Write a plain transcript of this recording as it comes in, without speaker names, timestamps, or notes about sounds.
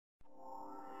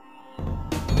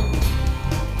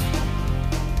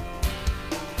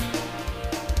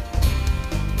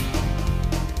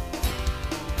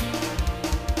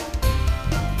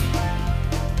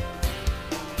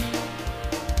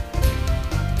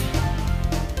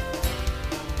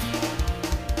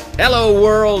Hello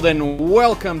world and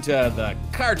welcome to the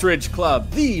Cartridge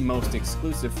Club, the most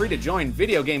exclusive free-to-join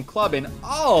video game club in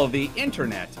all the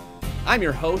internet. I'm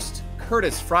your host,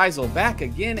 Curtis Friesel, back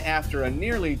again after a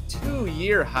nearly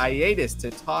 2-year hiatus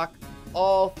to talk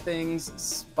all things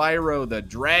Spyro the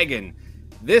Dragon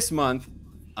this month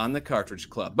on the Cartridge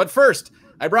Club. But first,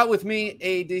 I brought with me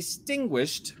a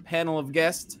distinguished panel of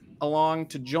guests along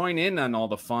to join in on all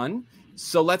the fun.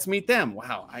 So let's meet them.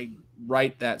 Wow, I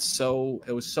write that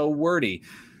it was so wordy.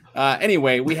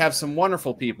 Anyway, we have some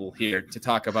wonderful people here to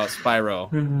talk about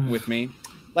Spyro with me.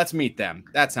 Let's meet them.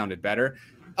 That sounded better.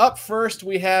 Up first,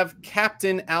 we have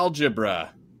Captain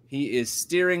Algebra. He is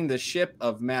steering the ship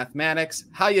of mathematics.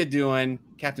 How you doing,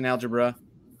 Captain Algebra?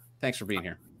 Thanks for being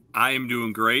here. I am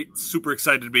doing great. Super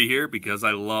excited to be here because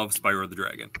I love Spyro the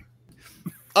Dragon.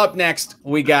 Up next,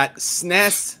 we got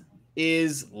SNES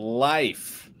is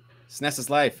Life. SNES is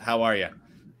Life. How are you?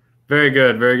 Very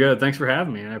good, very good. Thanks for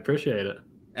having me. I appreciate it.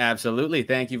 Absolutely.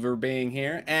 Thank you for being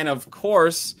here. And of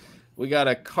course, we got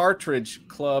a Cartridge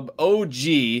Club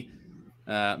OG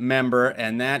member,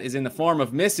 and that is in the form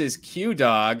of Mrs. Q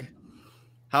Dog.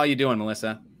 How are you doing,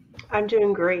 Melissa? I'm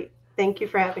doing great. Thank you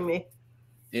for having me.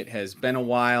 It has been a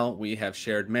while. We have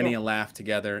shared many a laugh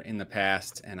together in the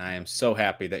past, and I am so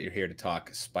happy that you're here to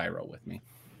talk Spyro with me.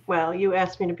 Well, you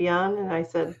asked me to be on, and I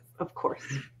said, of course.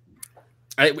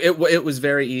 It was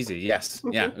very easy. Yes.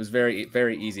 Yeah, it was very,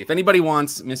 very easy. If anybody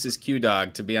wants Mrs. Q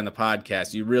Dog to be on the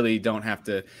podcast, you really don't have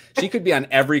to. She could be on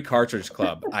every Cartridge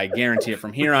Club. I guarantee it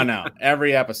from here on out.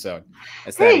 Every episode.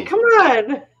 Hey, come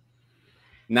on.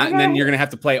 And then you're going to have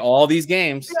to play all these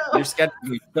games. No. Your schedule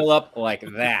will fill up like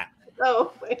that.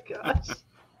 Oh, my gosh.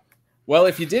 Well,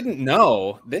 if you didn't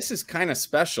know, this is kind of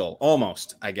special.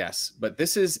 Almost, I guess. But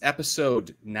this is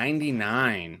episode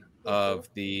 99 of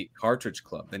the Cartridge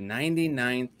Club, the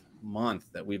 99th month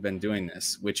that we've been doing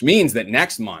this, which means that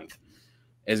next month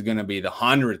is going to be the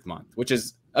 100th month, which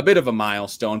is a bit of a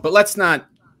milestone. But let's not,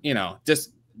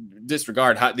 just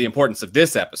disregard the importance of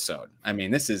this episode. I mean,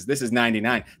 this is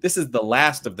 99. This is the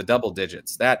last of the double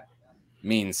digits. That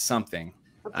means something,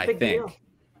 I think. Deal.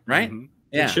 Right? Mm-hmm.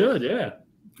 Yeah. It should, yeah.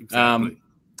 Exactly.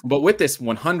 But with this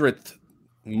 100th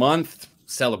month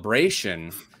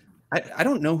celebration, I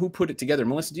don't know who put it together.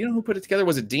 Melissa, do you know who put it together?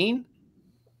 Was it Dean?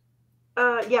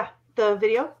 Yeah, the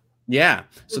video. Yeah.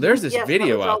 So there's this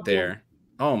video out there. Dean.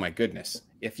 Oh my goodness.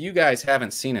 If you guys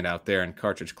haven't seen it out there in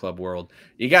Cartridge Club world,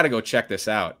 you got to go check this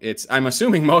out. I'm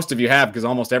assuming most of you have because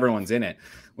almost everyone's in it,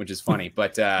 which is funny.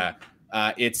 But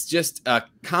it's just a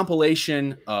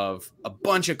compilation of a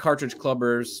bunch of Cartridge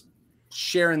Clubbers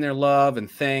sharing their love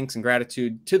and thanks and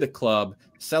gratitude to the club,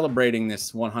 celebrating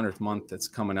this 100th month that's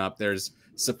coming up. There's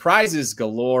surprises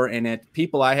galore in it.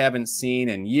 People I haven't seen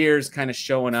in years kind of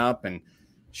showing up and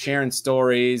sharing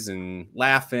stories and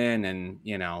laughing. And,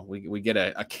 we get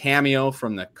a cameo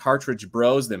from the Cartridge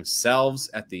Bros themselves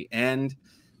at the end,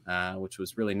 which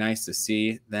was really nice to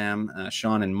see them,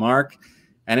 Sean and Mark.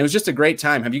 And it was just a great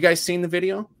time. Have you guys seen the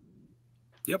video?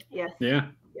 Yep. Yes. Yeah.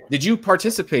 Did you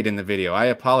participate in the video? I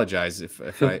apologize if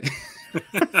I...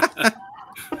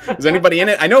 Is anybody in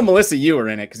it? I know, Melissa, you were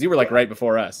in it because you were like right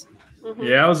before us. Mm-hmm.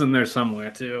 Yeah, I was in there somewhere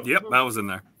too. Yep, I was in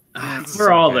there.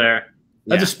 We're all there.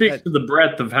 Yeah, that just speaks to the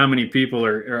breadth of how many people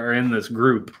are in this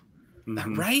group.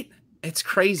 Mm-hmm. Right? It's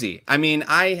crazy. I mean,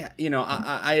 I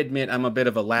admit I'm a bit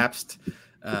of a lapsed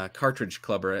Cartridge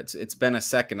Clubber. It's been a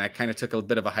second. I kind of took a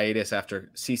bit of a hiatus after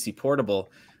CC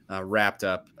Portable wrapped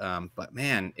up. But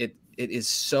man, it is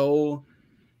so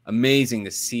amazing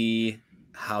to see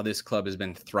how this club has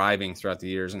been thriving throughout the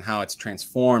years and how it's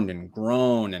transformed and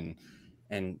grown and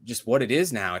just what it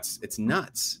is now. It's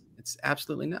nuts. It's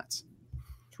absolutely nuts.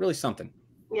 It's really something.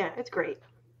 Yeah, it's great.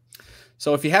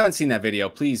 So if you haven't seen that video,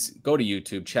 please go to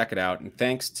YouTube, check it out. And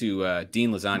thanks to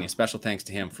Dean Lasagna. Special thanks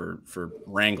to him for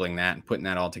wrangling that and putting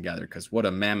that all together, because what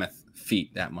a mammoth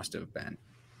feat that must have been.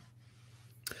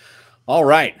 All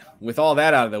right. With all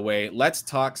that out of the way, let's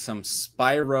talk some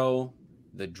Spyro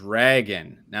the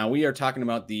Dragon. Now, we are talking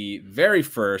about the very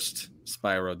first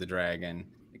Spyro the Dragon.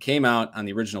 It came out on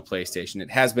the original PlayStation. It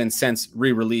has been since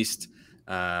re-released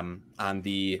on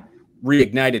the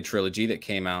Reignited trilogy that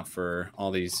came out for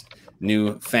all these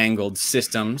new-fangled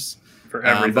systems. For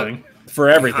everything. For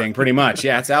everything, pretty much.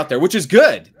 Yeah, it's out there, which is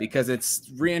good because it's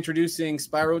reintroducing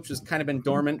Spyro, which has kind of been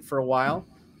dormant for a while.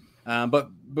 But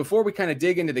before we kind of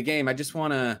dig into the game, I just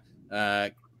want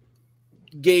to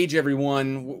gauge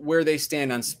everyone where they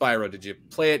stand on Spyro. Did you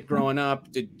play it growing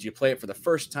up? Did you play it for the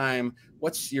first time?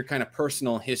 What's your kind of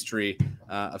personal history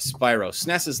of Spyro?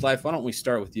 SNES's Life, why don't we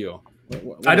start with you?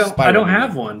 I don't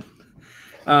have one.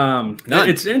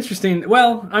 It's interesting.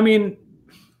 Well, I mean,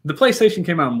 The PlayStation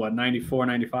came out in what, 94,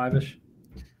 95-ish?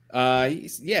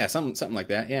 Yeah, something like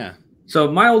that. Yeah. So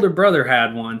my older brother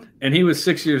had one, and he was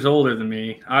 6 years older than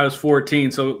me. I was 14.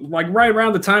 So like right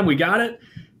around the time we got it,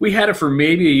 we had it for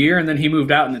maybe a year, and then he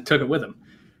moved out and took it with him.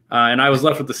 And I was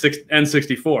left with the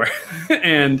N64.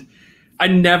 And I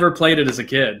never played it as a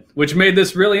kid, which made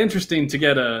this really interesting to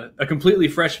get a completely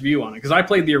fresh view on it. Because I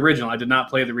played the original. I did not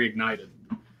play the Reignited.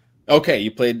 Okay,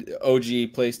 you played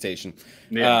OG PlayStation.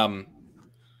 Yeah.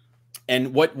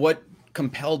 And what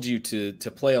compelled you to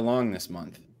play along this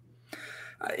month?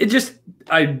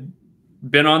 I've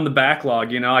been on the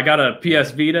backlog. I got a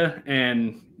PS Vita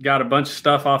and got a bunch of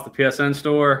stuff off the PSN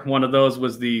store. One of those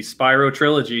was the Spyro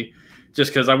trilogy,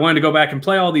 just because I wanted to go back and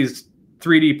play all these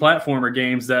 3D platformer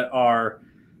games that are,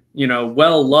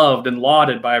 well loved and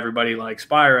lauded by everybody, like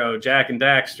Spyro, Jak and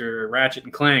Daxter, Ratchet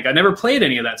and Clank. I never played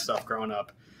any of that stuff growing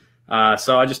up.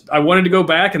 So I wanted to go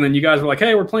back, and then you guys were like,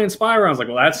 hey, we're playing Spyro. I was like,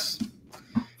 well, that's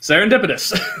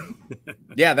serendipitous.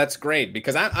 Yeah, that's great,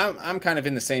 because I'm kind of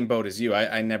in the same boat as you.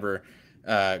 I never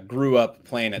grew up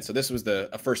playing it, so this was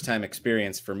a first-time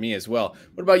experience for me as well.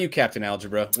 What about you, Captain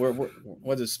Algebra?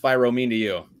 What does Spyro mean to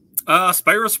you?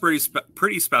 Spyro's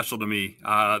pretty special to me.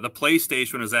 The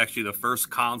PlayStation is actually the first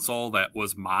console that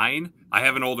was mine. I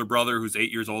have an older brother who's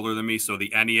 8 years older than me, so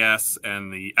the NES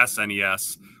and the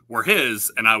SNES were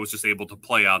his, and I was just able to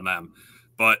play on them.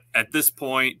 But at this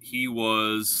point, he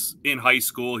was in high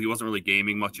school. He wasn't really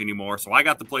gaming much anymore. So I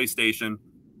got the PlayStation,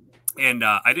 and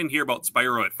I didn't hear about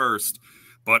Spyro at first.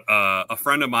 But a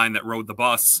friend of mine that rode the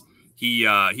bus, he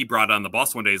brought it on the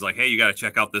bus one day. He's like, hey, you got to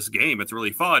check out this game. It's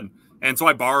really fun. And so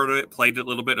I borrowed it, played it a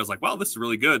little bit. I was like, wow, this is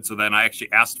really good. So then I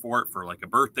actually asked for it for like a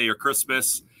birthday or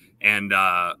Christmas. And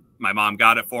my mom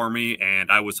got it for me,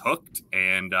 and I was hooked.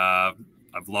 And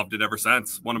I've loved it ever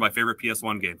since. One of my favorite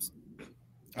PS1 games.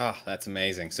 Oh, that's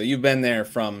amazing. So you've been there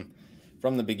from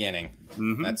the beginning.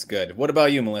 Mm-hmm. That's good. What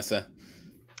about you, Melissa?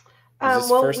 Is this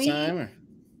first time?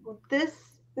 Or?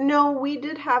 No, we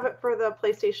did have it for the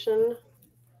PlayStation,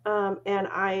 and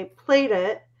I played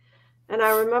it, and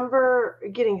I remember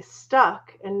getting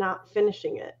stuck and not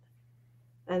finishing it.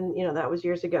 And, that was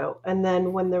years ago. And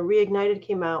then when the Reignited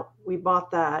came out, we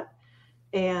bought that,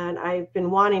 and I've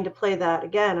been wanting to play that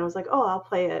again. I was like, oh, I'll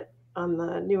play it on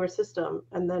the newer system.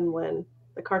 And then when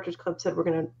the Cartridge Club said we're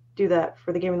going to do that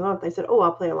for the Game of the Month, I said, oh,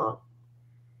 I'll play along.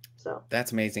 So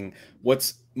that's amazing.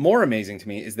 What's more amazing to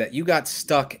me is that you got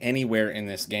stuck anywhere in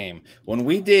this game. When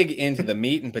we dig into the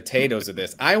meat and potatoes of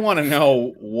this, I want to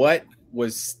know what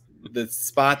was the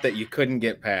spot that you couldn't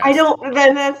get past.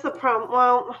 Then that's the problem.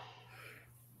 Well,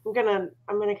 I'm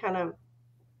gonna kind of,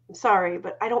 sorry,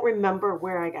 but I don't remember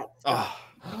where I got stuck.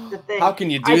 The thing. How can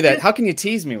you do that? How can you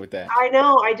tease me with that? I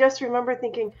know. I just remember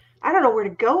thinking, I don't know where to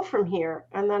go from here.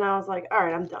 And then I was like, all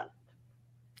right, I'm done.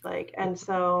 And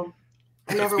so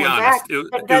I never went back. It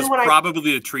was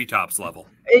probably the treetops level.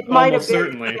 It might have been.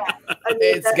 Certainly. Yeah.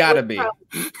 It's got to be.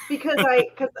 Because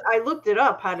I looked it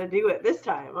up how to do it this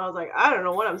time. I was like, I don't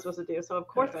know what I'm supposed to do. So of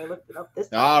course I looked it up this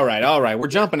time. All right. We're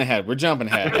jumping ahead.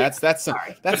 That's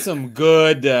some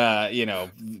good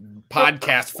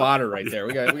podcast fodder right there.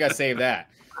 We got to save that.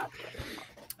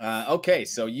 Okay,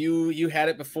 so you had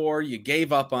it before. You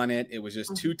gave up on it. It was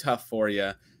just too tough for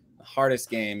you. The hardest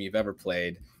game you've ever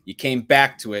played. You came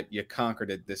back to it. You conquered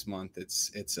it this month.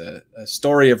 It's a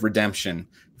story of redemption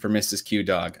for Mrs. Q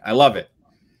Dog. I love it.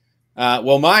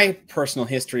 Well, my personal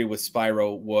history with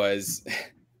Spyro was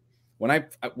when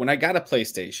I got a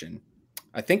PlayStation.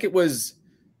 I think it was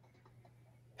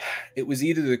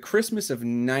either the Christmas of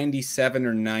 '97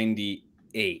 or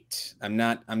 '98. I'm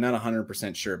not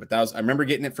 100% sure, but I remember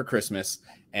getting it for Christmas.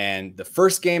 And the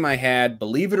first game I had,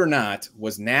 believe it or not,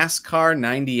 was NASCAR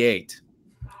 '98.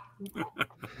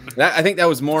 I think that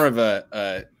was more of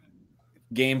a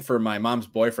game for my mom's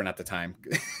boyfriend at the time,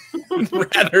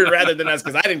 rather than us,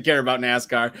 because I didn't care about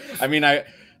NASCAR. I mean, I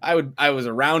was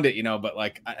around it, but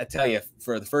like I tell you,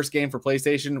 for the first game for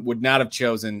PlayStation, would not have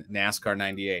chosen NASCAR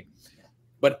 '98.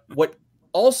 But what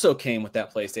also came with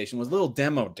that PlayStation was a little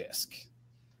demo disc,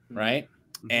 right?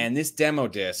 Mm-hmm. And this demo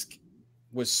disc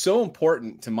was so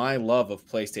important to my love of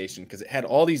PlayStation because it had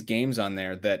all these games on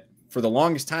there that for the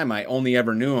longest time, I only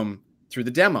ever knew them through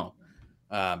the demo.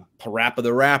 Parappa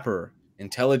the Rapper,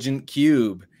 Intelligent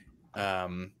Cube,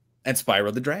 and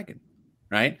Spyro the Dragon,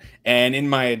 right? And in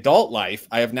my adult life,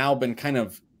 I have now been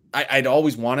I'd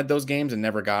always wanted those games and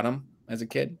never got them as a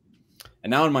kid.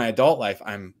 And now in my adult life,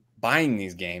 I'm buying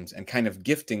these games and kind of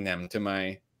gifting them to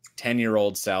my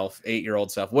 10-year-old self,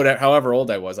 8-year-old self, whatever, however old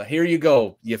I was. Here you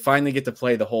go. You finally get to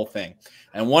play the whole thing.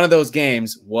 And one of those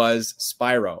games was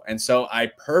Spyro. And so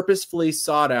I purposefully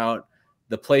sought out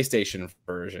the PlayStation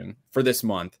version for this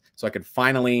month so I could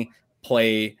finally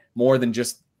play more than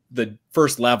just the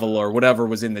first level or whatever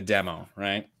was in the demo,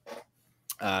 right?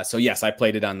 So yes, I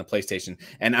played it on the PlayStation.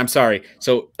 And I'm sorry.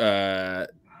 So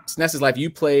SNES's Life, you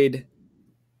played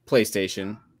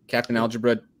PlayStation. Captain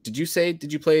Algebra, did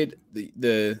you play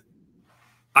the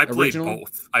I played original?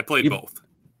 both. I played both.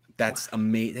 That's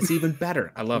amazing. That's even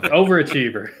better. I love it.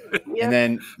 Overachiever. Yeah. And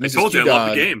then I Mrs. told you I love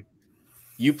the Dog, game.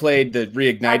 you played the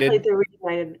Reignited. I played the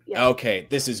Reignited. Yeah. Okay,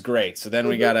 this is great. So then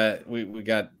we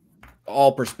got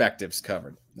all perspectives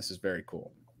covered. This is very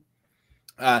cool.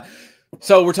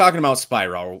 So we're talking about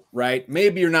Spyro, right?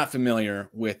 Maybe you're not familiar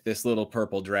with this little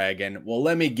purple dragon. Well,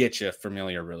 let me get you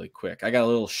familiar really quick. I got a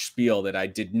little spiel that I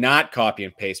did not copy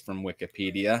and paste from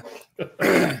Wikipedia.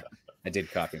 I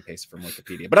did copy and paste from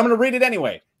Wikipedia, but I'm going to read it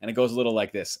anyway. And it goes a little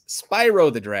like this.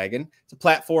 Spyro the Dragon. It's a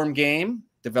platform game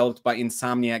developed by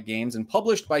Insomniac Games and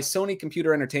published by Sony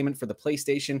Computer Entertainment for the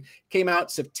PlayStation. Came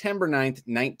out September 9th,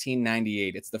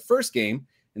 1998. It's the first game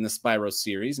in the Spyro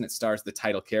series, and it stars the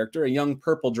title character, a young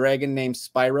purple dragon named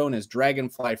Spyro and his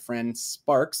dragonfly friend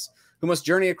Sparks, who must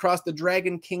journey across the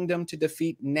Dragon Kingdom to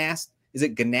defeat Is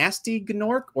it Gnasty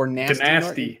Gnorc or Nasty?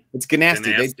 Gnasty. It's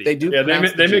Gnasty. They do. Yeah,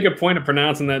 they G. make a point of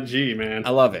pronouncing that G, man.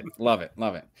 I love it.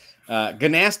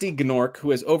 Gnasty Gnorc,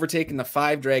 who has overtaken the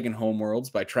 5 dragon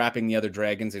homeworlds by trapping the other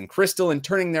dragons in crystal and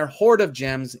turning their horde of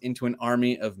gems into an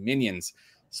army of minions.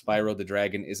 Spyro the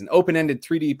Dragon is an open-ended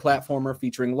 3D platformer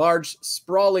featuring large,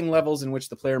 sprawling levels in which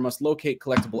the player must locate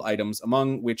collectible items,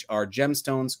 among which are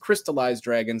gemstones, crystallized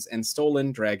dragons, and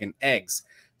stolen dragon eggs.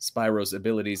 Spyro's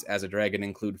abilities as a dragon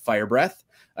include Fire Breath,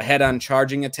 a head-on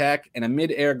charging attack, and a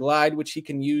mid-air glide, which he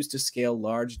can use to scale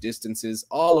large distances,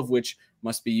 all of which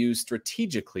must be used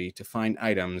strategically to find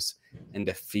items and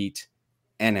defeat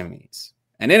enemies.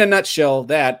 And in a nutshell,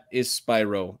 that is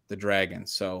Spyro the Dragon.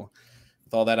 So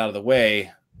with all that out of the way,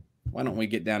 why don't we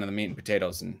get down to the meat and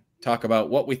potatoes and talk about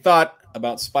what we thought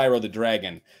about Spyro the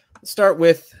Dragon. Let's start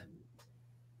with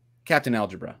Captain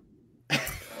Algebra.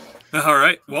 All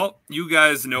right. Well, you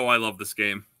guys know I love this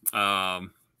game.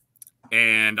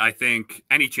 And I think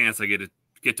any chance I get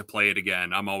to play it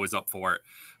again, I'm always up for it.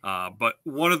 But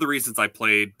one of the reasons I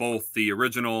played both the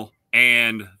original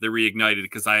and the Reignited,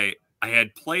 because I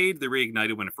had played the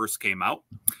Reignited when it first came out,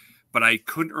 but I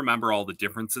couldn't remember all the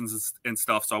differences and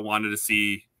stuff. So I wanted to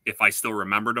see if I still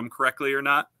remembered them correctly or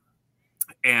not.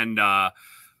 And I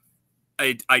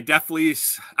definitely,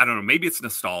 I don't know, maybe it's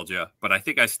nostalgia, but I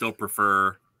think I still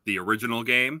prefer the original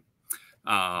game.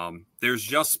 There's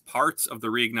just parts of the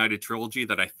Reignited trilogy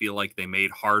that I feel like they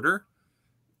made harder.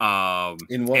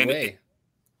 In what way?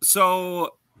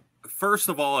 So first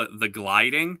of all, the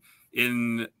gliding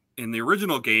in the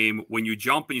original game, when you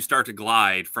jump and you start to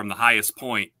glide from the highest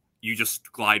point, you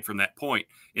just glide from that point.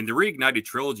 In the Reignited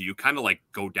trilogy, you kind of like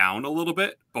go down a little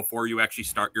bit before you actually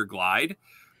start your glide,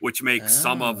 which makes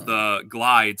some of the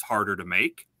glides harder to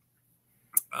make.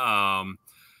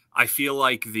 I feel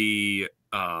like the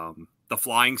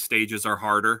flying stages are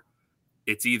harder.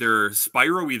 It's either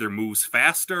Spyro either moves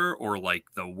faster or like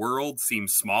the world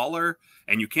seems smaller,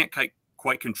 and you can't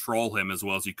quite control him as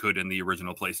well as you could in the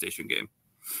original PlayStation game.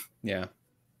 Yeah.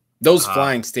 Those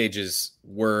flying stages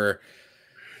were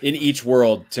in each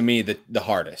world to me the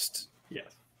hardest.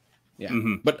 Yes. Yeah.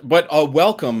 Mm-hmm. But a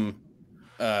welcome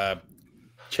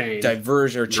change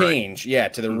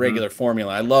to the regular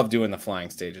formula. I love doing the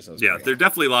flying stages. Yeah, they're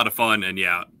definitely a lot of fun, and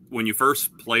yeah, when you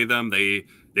first play them, they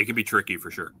can be tricky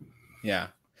for sure. Yeah.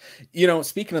 You know,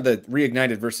 speaking of the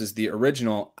Reignited versus the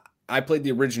original, I played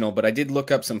the original, but I did look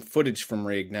up some footage from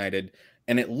Reignited,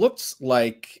 and it looks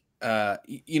like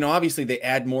obviously they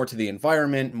add more to the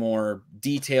environment, more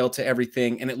detail to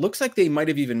everything, and it looks like they might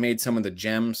have even made some of the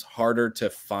gems harder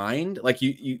to find. Like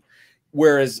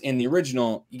whereas in the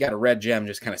original, you got a red gem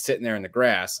just kind of sitting there in the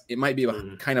grass. It might be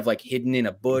kind of like hidden in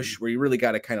a bush where you really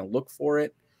got to kind of look for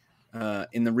it.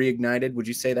 In the Reignited, would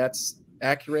you say that's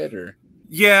accurate? Or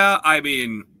yeah, I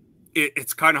mean,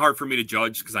 it's kind of hard for me to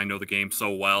judge because I know the game so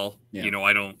well. Yeah. You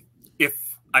know,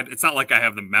 it's not like I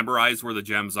have them memorized where the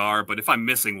gems are, but if I'm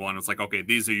missing one, it's like, okay,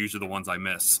 these are usually the ones I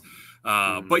miss.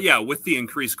 But yeah, with the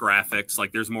increased graphics,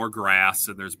 like there's more grass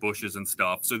and there's bushes and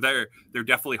stuff. So they're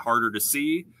definitely harder to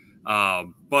see.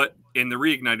 But in the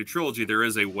Reignited trilogy, there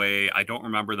is a way, I don't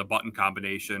remember the button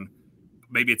combination.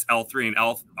 Maybe it's L3 and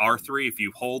R3. If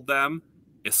you hold them,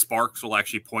 sparks will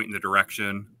actually point in the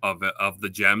direction of the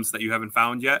gems that you haven't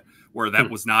found yet, where that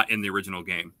was not in the original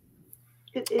game.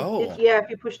 If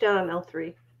you push down on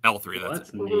L3. L3,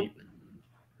 that's neat.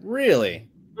 Really?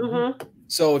 Mm-hmm.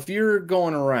 So if you're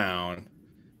going around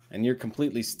and you're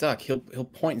completely stuck, he'll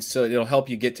point, so it'll help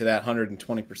you get to that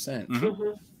 120%.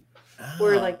 Mm-hmm.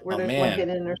 where Oh, there's one man.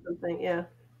 hidden or something. Yeah.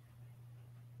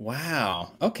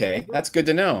 Wow. Okay, that's good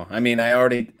to know. I mean, I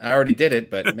already did it,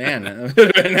 but man, it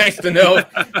would have been nice to know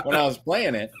when I was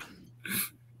playing it.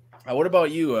 What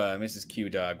about you, Mrs. Q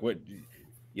Dog? What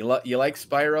you like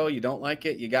Spyro? You don't like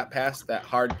it? You got past that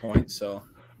hard point, so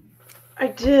I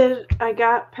did. I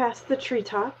got past the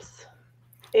treetops,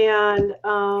 and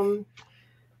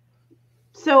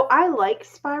so I like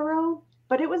Spyro,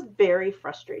 but it was very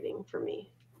frustrating for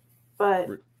me. But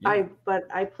yeah.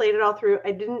 I played it all through.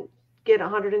 I didn't get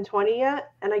 120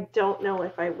 yet, and I don't know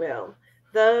if I will.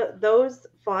 Those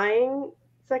flying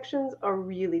sections are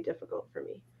really difficult for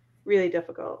me. Really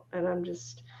difficult. And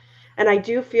I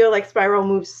do feel like Spyro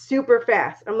moves super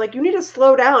fast. I'm like, you need to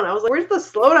slow down. I was like, where's the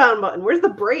slow down button? Where's the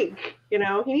brake? You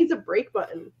know, he needs a brake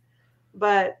button.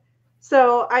 But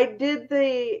so I did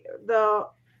the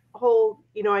whole,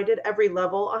 I did every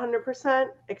level 100%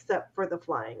 except for the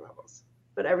flying levels.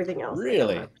 But everything else.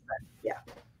 Really? Yeah.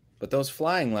 But those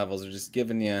flying levels are just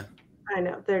giving you. I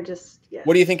know, they're just. Yeah.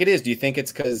 What do you think it is? Do you think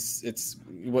it's because it's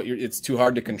too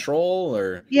hard to control,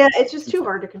 or? Yeah, it's just too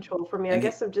hard to control for me. I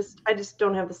guess I just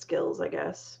don't have the skills. I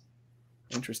guess.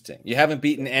 Interesting. You haven't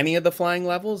beaten any of the flying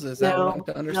levels? Is that what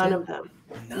I understand? None of them.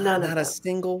 Not a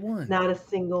single one. Not a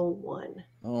single one.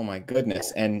 Oh my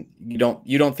goodness! Yeah. And you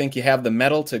don't think you have the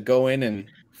mettle to go in and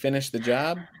finish the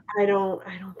job? I don't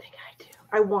think I do.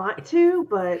 I want to,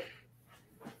 but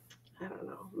I don't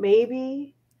know.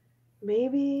 Maybe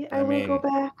I will go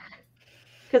back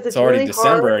because it's already really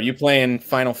December. hard. Are you playing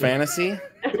Final Fantasy?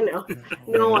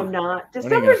 No, I'm not.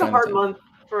 December's a hard month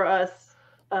for us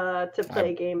to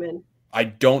play a game in. I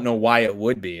don't know why it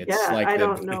would be. It's like I the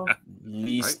don't know.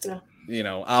 least,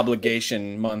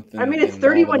 obligation month. I mean, it's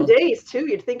 31 days too.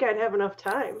 You'd think I'd have enough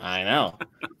time. I know.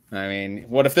 I mean,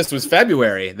 what if this was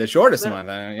February, the shortest month?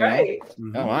 Right.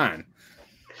 Come on.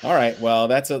 All right. Well,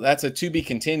 that's a to be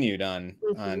continued on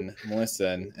Melissa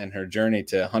and her journey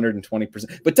to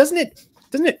 120%. But doesn't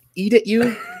it eat at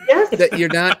you? Yes. That you're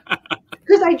not.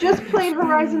 Because I just played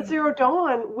Horizon Zero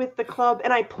Dawn with the club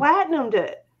and I platinumed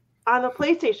it on the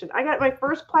PlayStation. I got my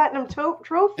first platinum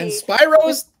trophy. And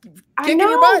Spyro's kicking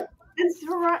your butt.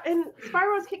 And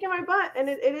Spyro's kicking my butt, and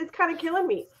it is kind of killing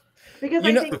me because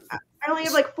I think I only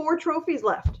have like 4 trophies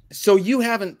left. So you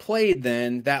haven't played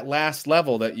then that last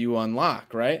level that you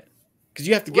unlock, right? Because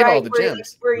you have to get all the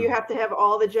gems. Where you have to have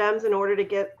all the gems in order to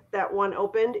get that one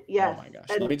opened. Yes. Oh my gosh.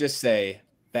 Let me just say,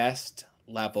 best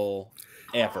level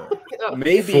ever.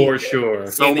 Maybe for sure.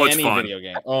 So much any fun. Video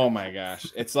game. Oh my gosh.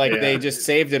 It's like they just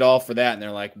saved it all for that, and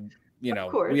they're like, we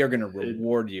are going to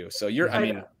reward you. So yeah,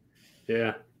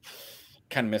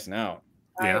 kind of missing out.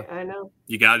 Yeah, I know.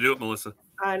 You got to do it, Melissa.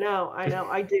 I know.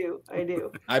 I do.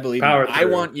 I believe Power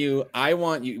you. I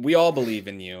want you. We all believe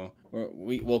in you.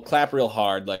 We'll clap real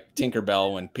hard like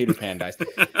Tinkerbell when Peter Pan dies.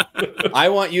 I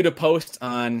want you to post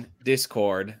on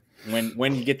Discord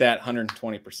when you get that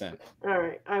 120%. All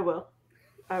right, I will.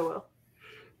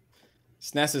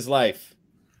 SNES's life.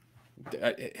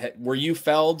 Were you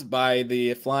felled by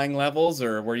the flying levels,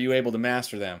 or were you able to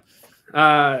master them?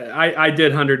 I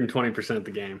did 120%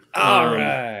 the game. All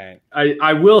right.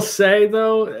 I will say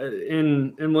though,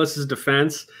 in Melissa's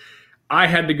defense, I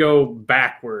had to go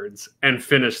backwards and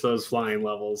finish those flying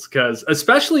levels because,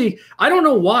 especially, I don't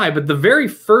know why, but the very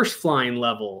first flying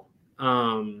level,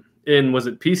 was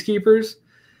it Peacekeepers?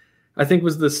 I think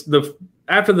was the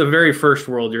after the very first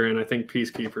world you're in. I think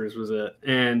Peacekeepers was it,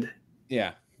 and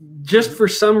yeah. Just for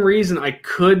some reason, I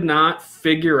could not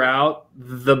figure out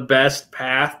the best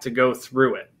path to go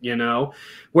through it,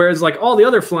 Whereas like all the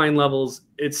other flying levels,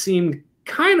 it seemed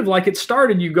kind of like it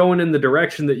started you going in the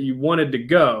direction that you wanted to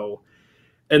go.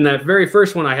 And that very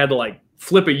first one, I had to like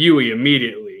flip a Yui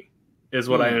immediately is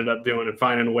what I ended up doing and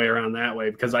finding a way around that way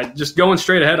because I just going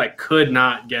straight ahead, I could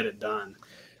not get it done.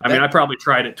 I mean, I probably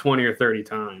tried it 20 or 30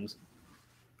 times.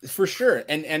 For sure.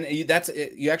 And you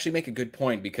actually make a good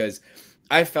point because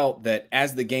I felt that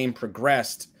as the game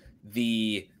progressed,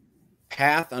 the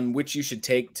path on which you should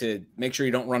take to make sure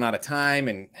you don't run out of time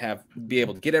and be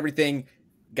able to get everything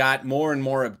got more and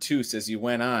more obtuse as you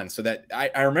went on. So that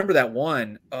I remember that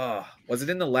one, was it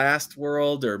in the last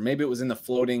world or maybe it was in the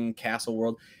floating castle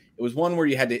world? It was one where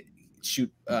you had to shoot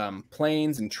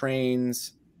planes and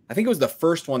trains. I think it was the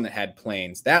first one that had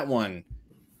planes. That one,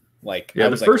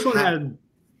 the first one had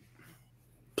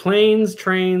planes,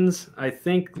 trains, I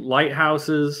think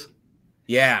lighthouses.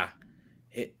 Yeah.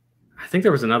 I think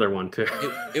there was another one too.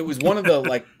 It was one of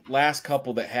the last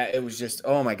couple that had, it was just,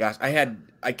 oh my gosh.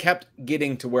 I kept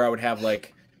getting to where I would have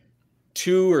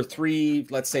 2 or 3,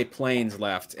 let's say, planes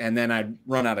left, and then I'd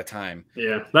run out of time.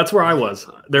 Yeah, that's where I was.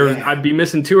 I'd be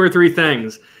missing 2 or 3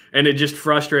 things, and it just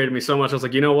frustrated me so much. I was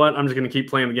like, you know what? I'm just going to keep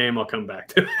playing the game. I'll come back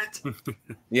to it.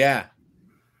 Yeah,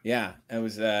 it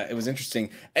was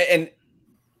interesting, and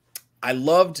I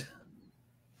loved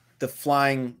the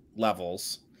flying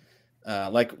levels.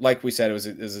 Like we said, it was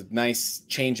a nice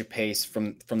change of pace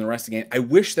from the rest of the game. I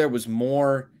wish there was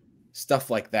more stuff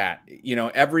like that. You know,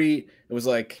 it was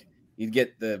like you'd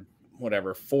get the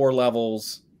 4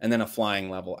 levels and then a flying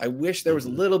level. I wish there was a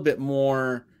little bit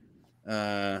more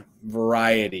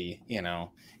variety, you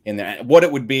know, in there. What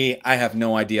it would be, I have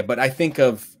no idea. But I think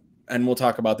of, and we'll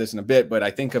talk about this in a bit, but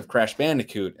I think of Crash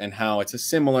Bandicoot and how it's a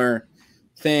similar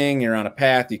thing. You're on a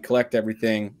path, you collect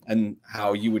everything, and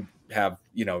how you would have,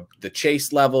 you know, the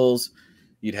chase levels,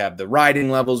 you'd have the riding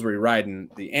levels where you're riding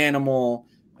the animal.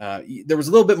 There was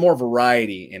a little bit more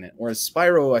variety in it, whereas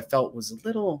Spyro I felt was a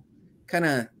little kind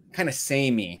of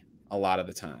samey a lot of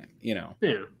the time, you know.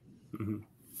 Yeah. Mm-hmm.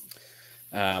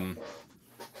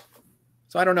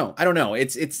 So I don't know.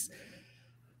 It's is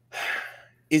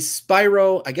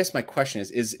Spyro, I guess my question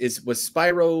was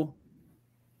Spyro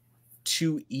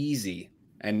too easy?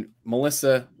 And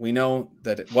Melissa, we know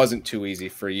that it wasn't too easy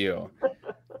for you.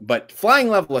 But flying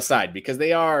level aside, because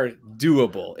they are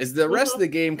doable, is the rest of the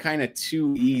game kind of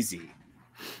too easy?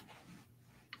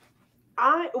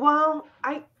 I'm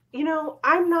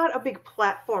not a big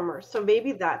platformer, so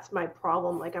maybe that's my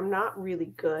problem. Like, I'm not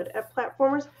really good at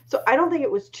platformers, so I don't think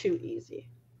it was too easy.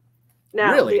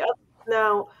 Now, really?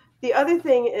 The other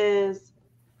thing is,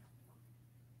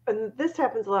 and this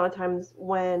happens a lot of times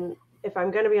if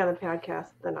I'm going to be on the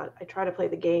podcast, then I try to play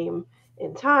the game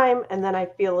in time, and then I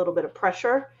feel a little bit of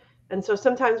pressure. And so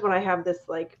sometimes when I have this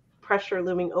like pressure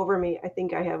looming over me, I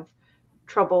think I have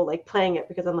trouble like playing it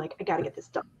because I'm like, I got to get this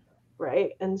done.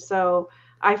 Right. And so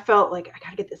I felt like I got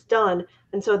to get this done.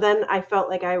 And so then I felt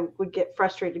like I would get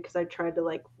frustrated because I tried to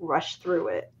like rush through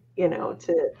it, you know,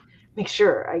 to make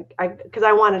sure because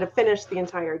I wanted to finish the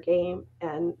entire game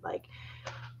and like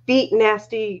beat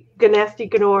Gnasty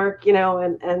Gnorc, you know,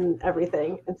 and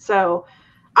everything. And so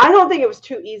I don't think it was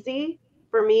too easy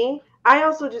for me. I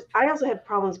also had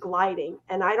problems gliding,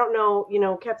 and I don't know, you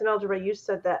know, Captain Algebra, you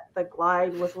said that the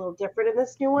glide was a little different in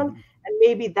this new one, and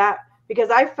maybe that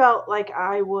because I felt like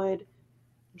I would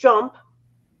jump,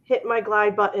 hit my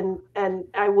glide button, and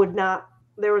I would not.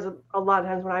 There was a lot of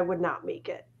times when I would not make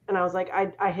it, and I was like,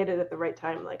 I hit it at the right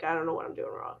time. Like, I don't know what I'm doing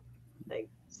wrong. Like,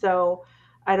 so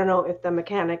I don't know if the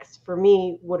mechanics for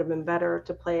me would have been better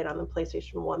to play it on the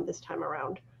PlayStation 1 this time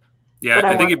around. Yeah,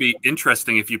 I think it'd be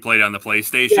interesting if you played on the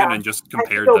PlayStation and just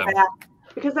compared them.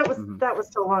 Because that was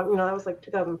so long, you know, that was like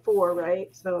 2004, right?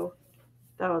 So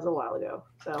that was a while ago.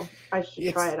 So I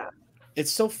should try it out.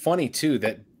 It's so funny too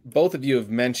that both of you have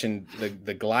mentioned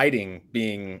the gliding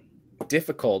being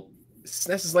difficult.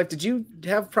 SNES's Life, did you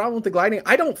have a problem with the gliding?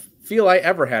 I don't feel I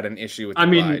ever had an issue with the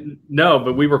glide. No,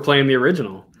 but we were playing the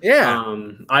original. Yeah.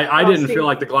 I didn't feel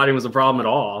like the gliding was a problem at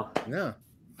all. No.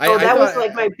 That was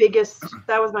my biggest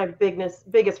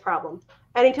problem.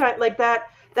 Anytime like that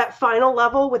final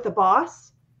level with the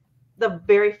boss, the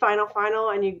very final,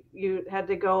 and you had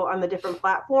to go on the different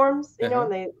platforms, you know,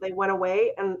 and they went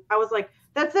away, and I was like,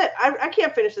 that's it. I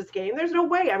can't finish this game. There's no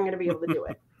way I'm going to be able to do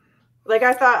it. Like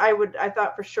I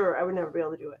thought for sure I would never be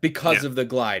able to do it because of the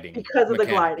gliding.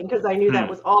 Because I knew that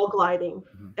was all gliding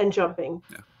and jumping.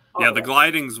 Yeah, the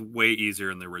gliding's way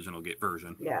easier in the original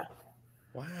version. Yeah.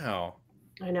 Wow.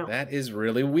 I know. That is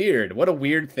really weird. What a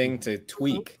weird thing to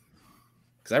tweak.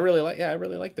 Because I really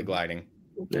like the gliding.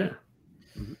 Yeah.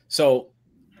 So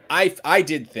I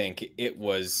did think it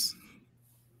was,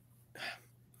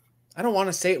 I don't want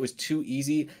to say it was too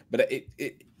easy, but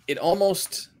it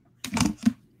almost,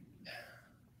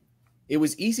 it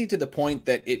was easy to the point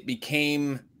that it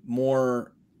became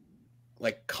more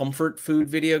like comfort food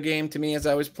video game to me as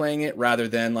I was playing it rather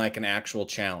than like an actual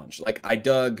challenge. Like I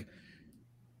dug,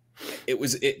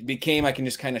 it became, I can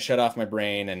just kind of shut off my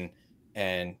brain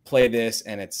and play this,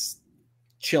 and it's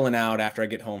chilling out after I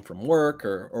get home from work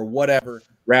or whatever,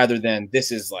 rather than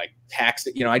this is like taxed.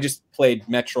 You know, I just played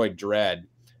Metroid Dread.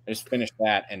 I just finished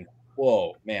that, and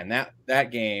whoa, man,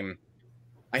 that game,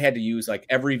 I had to use like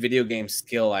every video game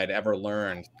skill I'd ever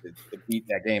learned to beat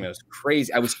that game. It was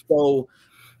crazy. I was so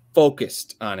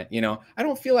focused on it. You know, I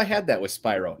don't feel I had that with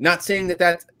Spyro. Not saying that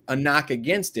that's a knock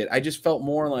against it. I just felt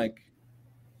more like,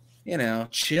 you know,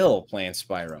 chill playing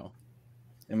Spyro.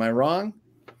 Am I wrong?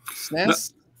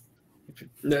 SNES?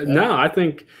 No, I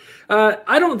think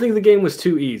I don't think the game was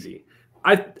too easy.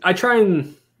 I try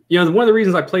and, you know, one of the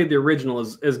reasons I played the original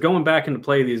is going back and to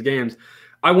play these games.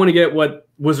 I want to get what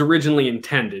was originally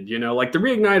intended. You know, like the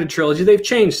Reignited trilogy, they've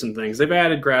changed some things. They've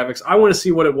added graphics. I want to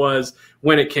see what it was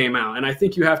when it came out. And I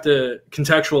think you have to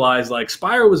contextualize, like,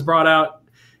 Spyro was brought out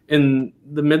in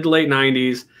the mid to late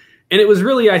 90s. And it was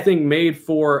really, I think, made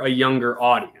for a younger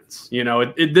audience. You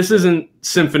know, this isn't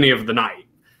Symphony of the Night.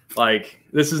 Like,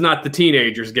 this is not the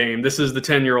teenager's game. This is the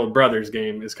 10-year-old brother's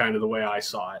game, is kind of the way I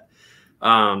saw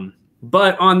it.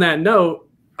 But on that note,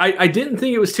 I didn't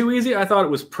think it was too easy. I thought it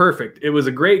was perfect. It was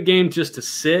a great game just to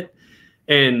sit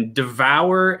and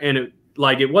devour. And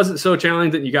it wasn't so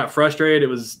challenging that you got frustrated.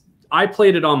 I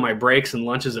played it on my breaks and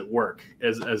lunches at work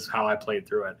as how I played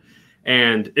through it.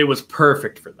 And it was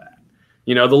perfect for that.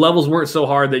 You know, the levels weren't so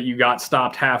hard that you got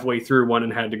stopped halfway through one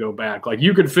and had to go back. Like,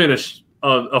 you could finish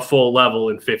a full level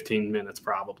in 15 minutes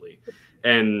probably.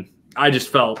 And I just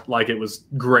felt like it was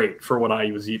great for what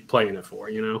I was playing it for,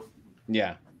 you know?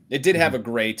 Yeah. It did have a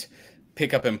great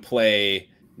pick up and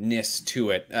play-ness to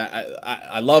it.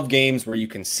 I love games where you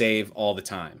can save all the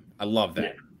time. I love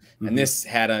that. Yeah. And this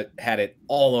had it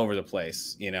all over the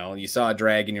place. You know, you saw a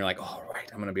dragon, you're like, all right,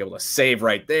 I'm going to be able to save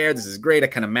right there. This is great. I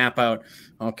kind of map out.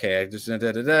 Okay.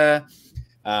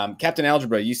 Captain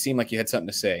Algebra, you seem like you had something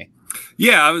to say.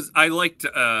 Yeah, I liked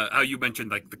how you mentioned,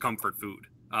 like, the comfort food.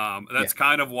 That's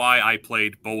kind of why I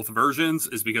played both versions,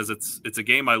 is because it's a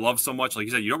game I love so much. Like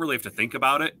you said, you don't really have to think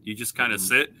about it. You just kind of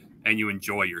sit and you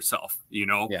enjoy yourself, you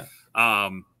know? Yeah.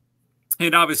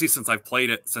 And obviously, since I've played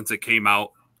it since it came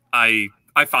out, I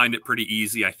find it pretty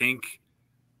easy. I think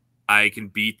I can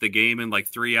beat the game in like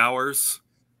 3 hours.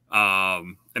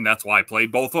 And that's why I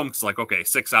played both of them. Cause like, okay,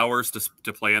 6 hours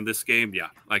to play on this game. Yeah.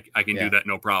 Like I can do that.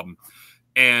 No problem.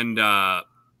 And,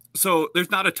 so there's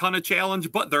not a ton of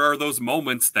challenge, but there are those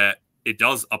moments that it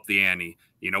does up the ante.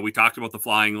 You know, we talked about the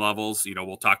flying levels. You know,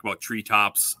 we'll talk about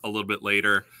treetops a little bit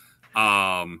later.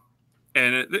 And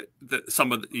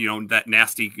some of the, you know, that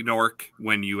nasty Gnorc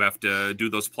when you have to do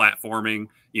those platforming,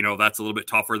 you know, that's a little bit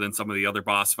tougher than some of the other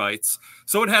boss fights.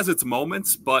 So it has its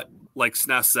moments, but like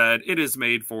SNES said, it is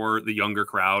made for the younger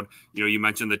crowd. You know, you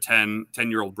mentioned the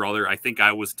 10-year-old brother. I think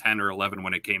I was 10 or 11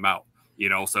 when it came out, you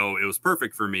know, so it was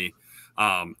perfect for me.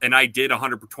 And I did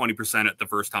 120% it the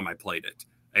first time I played it.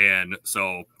 And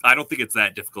so I don't think it's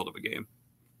that difficult of a game.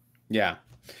 Yeah.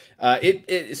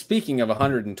 Speaking of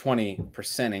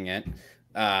 120%ing it,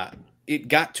 it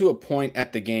got to a point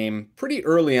at the game pretty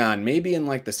early on, maybe in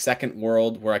like the second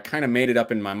world, where I kind of made it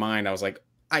up in my mind. I was like,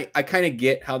 I kind of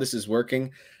get how this is working.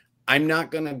 I'm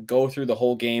not going to go through the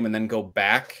whole game and then go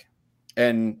back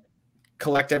and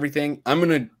collect everything. I'm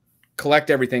going to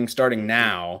collect everything starting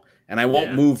now. And I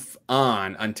won't move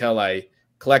on until I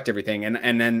collect everything.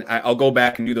 And then I'll go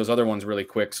back and do those other ones really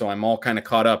quick. So I'm all kind of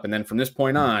caught up. And then from this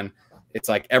point on, it's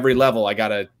like every level I got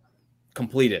to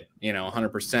complete it, you know,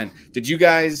 100%. Did you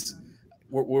guys,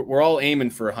 we're all aiming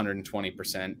for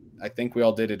 120%. I think we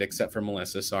all did it except for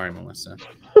Melissa. Sorry, Melissa.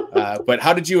 But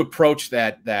how did you approach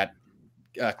that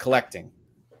collecting?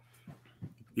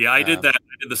 Yeah, I did that.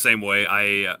 I did the same way.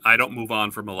 I don't move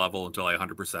on from a level until I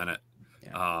 100% it.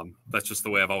 That's just the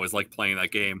way I've always liked playing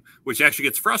that game, which actually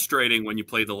gets frustrating when you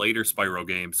play the later Spyro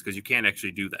games because you can't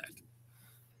actually do that.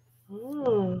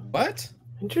 What?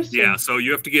 Interesting. Yeah, so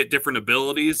you have to get different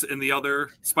abilities in the other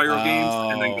Spyro games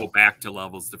and then go back to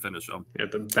levels to finish them. You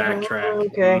have to backtrack.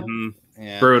 Okay. Mm-hmm.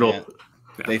 Yeah, Brutal.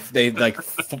 Yeah.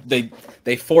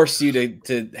 They force you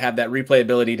to have that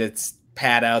replayability to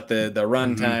pad out the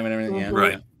run time and everything. Yeah.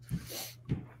 Right.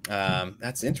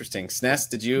 That's interesting.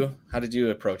 SNES, how did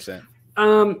you approach that?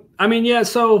 I mean, yeah,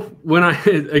 so when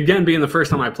again, being the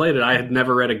first time I played it, I had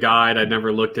never read a guide. I'd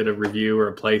never looked at a review or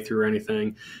a playthrough or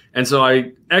anything. And so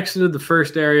I exited the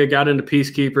first area, got into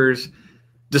Peacekeepers,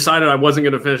 decided I wasn't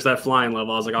going to finish that flying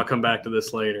level. I was like, I'll come back to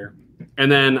this later.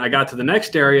 And then I got to the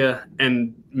next area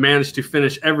and managed to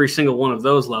finish every single one of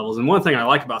those levels. And one thing I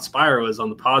like about Spyro is on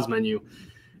the pause menu,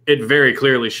 it very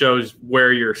clearly shows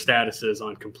where your status is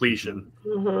on completion.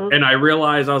 Mm-hmm. And I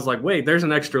realized, I was like, wait, there's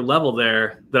an extra level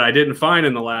there that I didn't find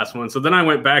in the last one. So then I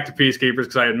went back to Peacekeepers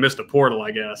because I had missed a portal,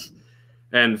 I guess,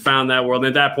 and found that world.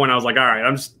 And at that point, I was like, all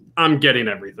right, I'm getting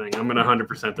everything. I'm going to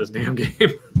 100% this damn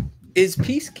game. Is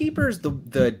Peacekeepers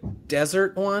the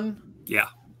desert one? Yeah.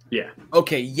 Yeah.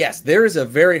 Okay, yes. There is a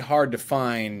very hard to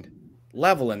find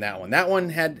level in that one. That one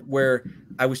had where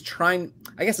I was trying,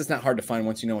 I guess it's not hard to find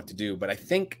once you know what to do, but I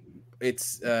think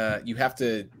it's you have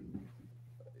to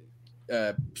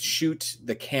shoot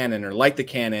the cannon or light the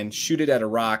cannon, shoot it at a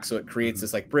rock so it creates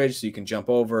this like bridge so you can jump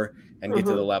over and get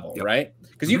to the level, right?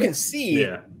 Because you can see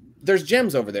there's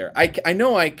gems over there. I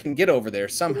know I can get over there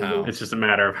somehow. It's just a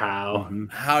matter of how.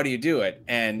 How do you do it?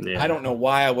 And I don't know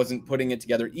why I wasn't putting it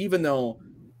together, even though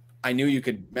I knew you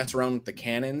could mess around with the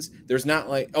cannons. There's not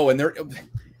like, oh, and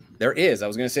there is. I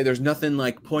was gonna say there's nothing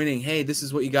like pointing, hey, this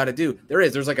is what you got to do. There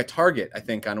is. There's like a target, I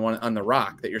think, on the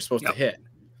rock that you're supposed to hit,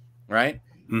 right?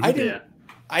 Mhm.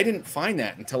 I didn't find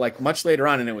that until like much later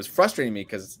on, and it was frustrating me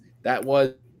because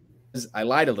I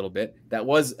lied a little bit. That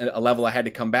was a level I had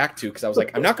to come back to because I was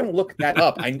like, I'm not going to look that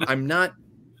up. I'm not.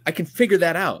 I can figure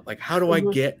that out. Like, how do I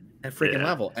get that freaking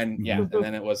level? And and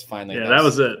then it was finally. Yeah, that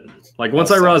was it. Like once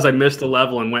I realized I missed a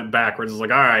level and went backwards, I was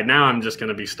like, all right, now I'm just going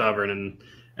to be stubborn and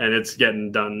it's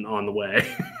getting done on the way.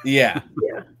 Yeah.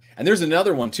 And there's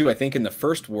another one too, I think in the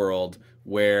first world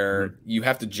where you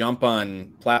have to jump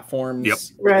on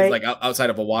platforms, right, like outside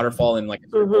of a waterfall in like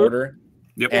a order.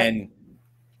 Yep. And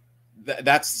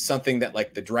that's something that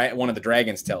like one of the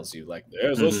dragons tells you, like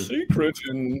there's a secret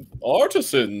in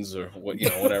artisans or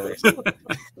whatever.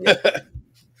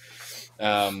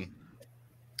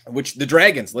 Which the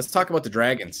dragons, let's talk about the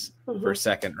dragons for a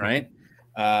second, right?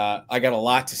 I got a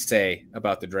lot to say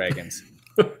about the dragons.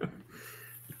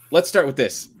 Let's start with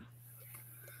this.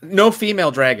 No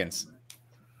female dragons.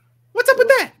 What's up with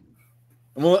that?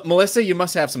 Melissa, you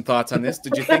must have some thoughts on this.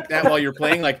 Did you think that while you're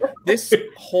playing? Like, this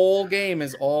whole game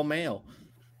is all male.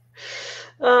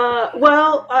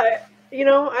 Well, I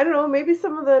don't know. Maybe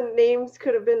some of the names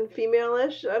could have been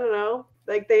female-ish. I don't know.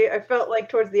 Like I felt like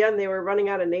towards the end they were running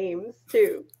out of names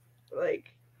too.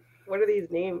 Like, what are these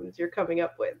names you're coming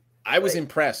up with? I was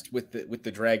impressed with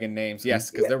the dragon names. Yes,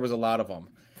 because there was a lot of them.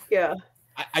 Yeah.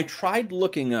 I tried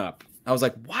looking up. I was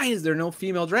like, why is there no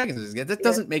female dragons? That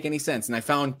doesn't make any sense. And I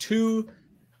found two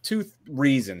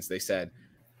reasons, they said.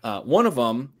 One of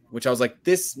them, which I was like,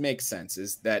 this makes sense,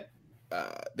 is that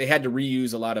they had to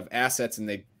reuse a lot of assets and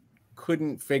they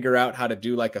couldn't figure out how to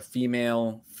do like a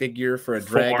female figure for a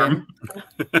dragon.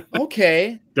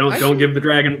 Okay. Don't give the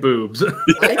dragon boobs.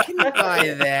 I can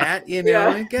buy that,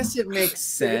 I guess it makes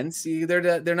sense.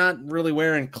 They're not really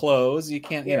wearing clothes. You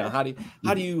can't, how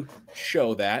do you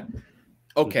show that?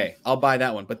 Okay, I'll buy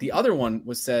that one. But the other one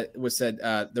was said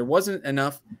there wasn't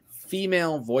enough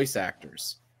female voice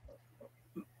actors.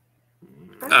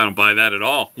 I don't buy that at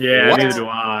all. Yeah, What? neither do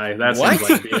I. That seems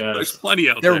like BS. There's plenty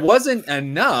out there. There wasn't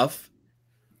enough.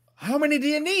 How many do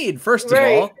you need? First of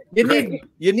all,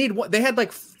 you need one. They had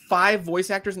like 5 voice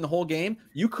actors in the whole game.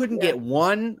 You couldn't get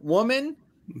one woman.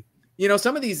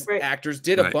 Some of these actors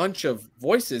did a bunch of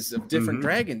voices of different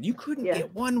dragons. You couldn't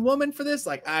get one woman for this.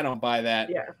 Like, I don't buy that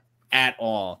at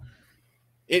all.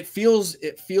 It feels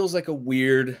like a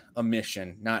weird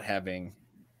omission not having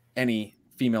any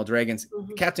female dragons.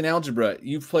 Captain Algebra,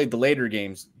 you've played the later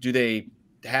games. Do they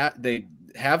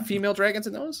have female dragons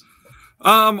in those?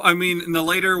 I mean, in the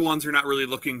later ones, you're not really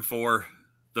looking for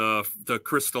the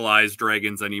crystallized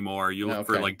dragons anymore. You look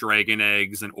for like dragon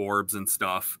eggs and orbs and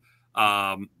stuff.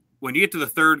 When you get to the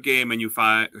third game and you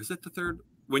find, is it the third?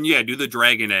 When you do the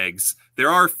dragon eggs, there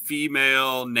are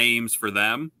female names for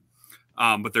them.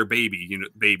 But they're babies,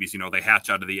 they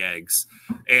hatch out of the eggs.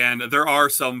 And there are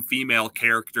some female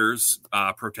characters,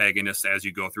 protagonists as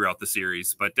you go throughout the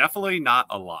series, but definitely not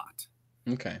a lot.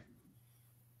 Okay.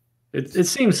 It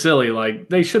seems silly. Like,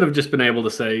 they should have just been able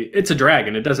to say, it's a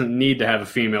dragon. It doesn't need to have a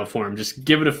female form. Just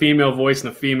give it a female voice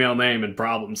and a female name and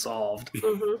problem solved.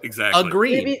 Exactly.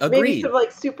 Agreed. Maybe some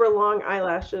like super long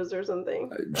eyelashes or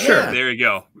something. Sure. Yeah. There you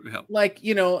go. Yeah. Like,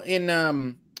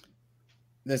 in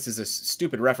this is a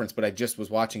stupid reference, but I just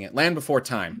was watching it. Land Before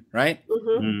Time, right?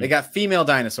 They got female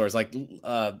dinosaurs. Like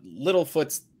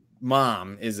Littlefoot's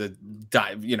mom is a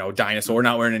dinosaur,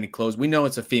 not wearing any clothes. We know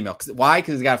it's a female. Why?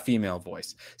 Because it's got a female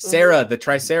voice. Sarah, the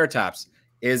Triceratops,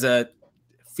 is a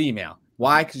female.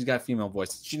 Why? Because she's got a female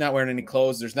voice. She's not wearing any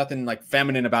clothes. There's nothing like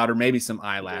feminine about her. Maybe some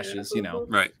eyelashes.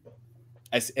 Right.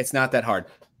 It's not that hard.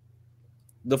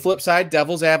 The flip side,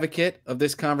 devil's advocate of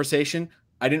this conversation.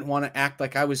 I didn't want to act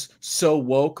like I was so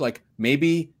woke. Like,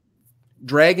 maybe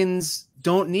dragons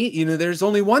don't need, there's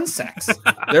only one sex.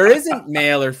 There isn't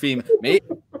male or female. Maybe,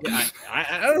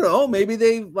 I don't know. Maybe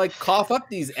they like cough up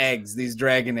these eggs, these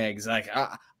dragon eggs. Like,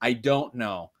 I don't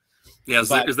know. Yeah,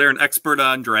 is there an expert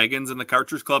on dragons in the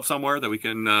Cartridge Club somewhere that we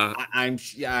can? I'm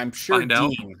sure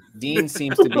Dean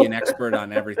seems to be an expert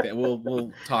on everything.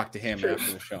 We'll talk to him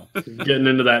after the show. Getting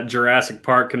into that Jurassic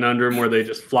Park conundrum where they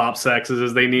just flop sexes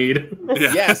as they need.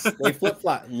 Yeah. Yes, they flip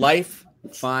flop. Life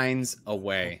finds a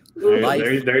way.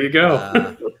 There you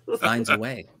go. Finds a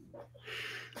way.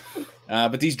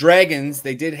 But these dragons,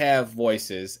 they did have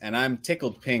voices, and I'm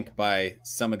tickled pink by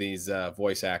some of these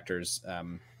voice actors.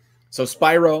 So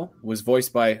Spyro was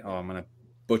voiced by, I'm going to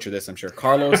butcher this, I'm sure,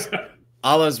 Carlos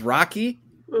Alazraqui,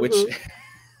 which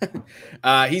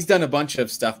he's done a bunch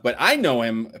of stuff, but I know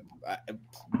him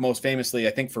most famously,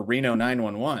 I think, for Reno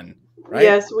 911. right?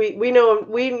 Yes, we know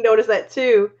him. We noticed that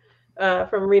too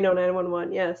from Reno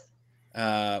 911. Yes.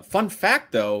 Fun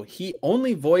fact, though, he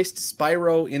only voiced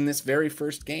Spyro in this very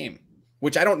first game,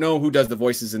 which I don't know who does the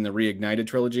voices in the Reignited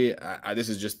trilogy. This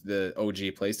is just the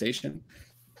OG PlayStation.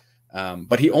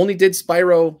 But he only did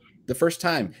Spyro the first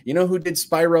time. You know who did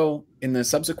Spyro in the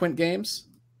subsequent games?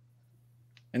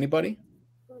 Anybody?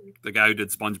 The guy who did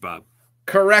SpongeBob.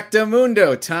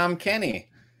 Correctamundo, Tom Kenny.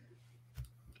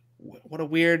 What a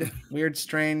weird,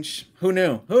 strange. Who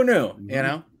knew? Who knew? Mm-hmm. You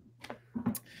know?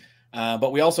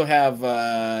 But we also have,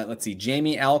 let's see,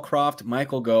 Jamie Alcroft,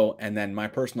 Michael Goh, and then my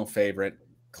personal favorite,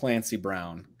 Clancy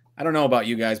Brown. I don't know about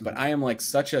you guys, but I am like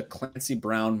such a Clancy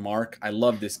Brown mark. I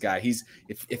love this guy. He's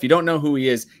if you don't know who he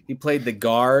is, he played the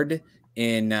guard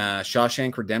in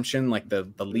Shawshank Redemption, like the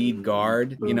lead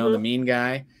guard, you know, the mean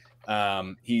guy.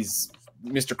 He's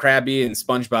Mr. Krabby and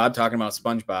SpongeBob, talking about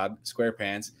SpongeBob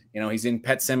SquarePants. You know, he's in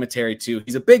Pet Sematary too.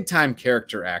 He's a big time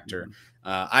character actor.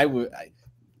 I'm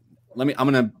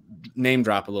gonna name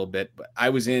drop a little bit, but I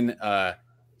was in a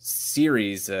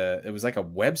series. It was like a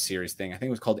web series thing. I think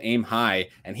it was called Aim High,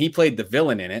 and he played the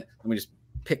villain in it. Let me just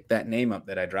pick that name up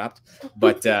that I dropped.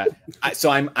 But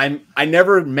I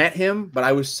never met him, but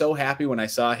I was so happy when I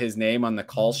saw his name on the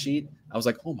call sheet. I was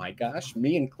like, oh my gosh,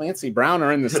 me and Clancy Brown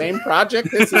are in the same project.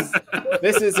 This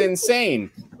is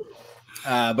insane.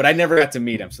 But I never got to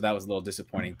meet him, so that was a little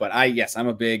disappointing. But I'm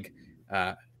a big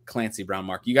Clancy Brown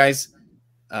mark. You guys,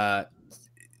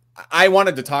 I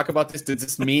wanted to talk about this. Does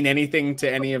this mean anything to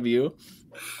any of you?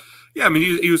 Yeah, I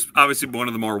mean, he was obviously one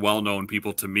of the more well-known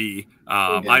people to me.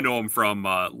 I know him from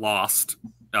Lost.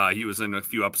 He was in a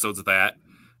few episodes of that.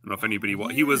 I don't know if anybody.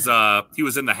 He was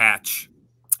in the hatch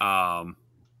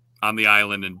on the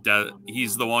island, and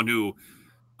he's the one who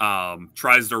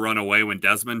tries to run away when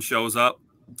Desmond shows up,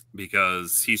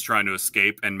 because he's trying to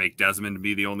escape and make Desmond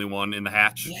be the only one in the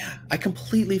hatch. Yeah, I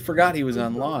completely forgot he was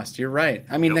on Lost. You're right.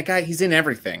 I mean, that guy, he's in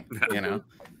everything, you know.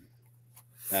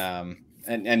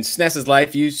 And SNES's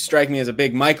Life, you strike me as a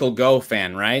big Michael Goh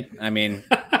fan, right? I mean,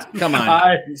 come on.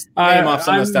 Name off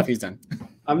some of the stuff he's done.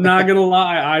 I'm not going to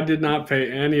lie. I did not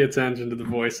pay any attention to the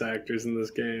voice actors in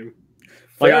this game.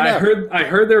 Like, I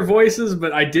heard their voices,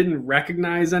 but I didn't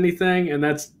recognize anything, and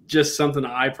that's just something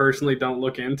I personally don't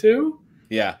look into.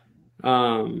 Yeah.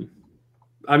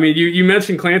 I mean, you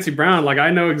mentioned Clancy Brown. Like,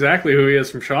 I know exactly who he is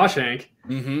from Shawshank.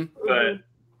 Mm-hmm. But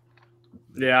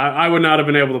yeah, I would not have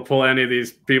been able to pull any of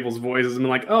these people's voices and be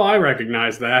like, oh, I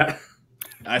recognize that.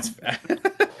 That's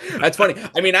funny.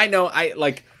 I mean,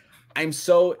 I'm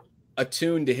so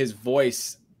attuned to his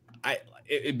voice.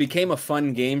 It became a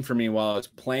fun game for me while I was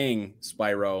playing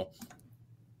Spyro.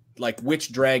 Like,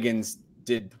 which dragons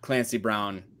did Clancy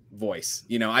Brown voice?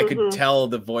 You know, I could tell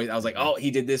the voice. I was like, oh,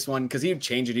 he did this one, because he'd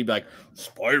change it. He'd be like,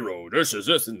 Spyro, this is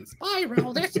this, and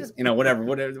Spyro, this is, you know, whatever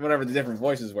the different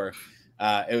voices were.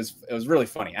 It was really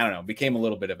funny. I don't know. It became a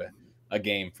little bit of a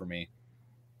game for me.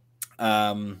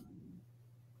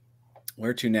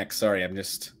 Where to next? Sorry, I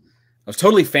was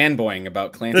totally fanboying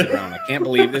about Clancy Brown. I can't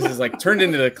believe this is like turned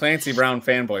into the Clancy Brown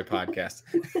fanboy podcast.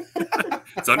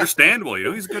 It's understandable. You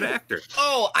know, he's a good actor.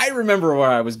 Oh, I remember where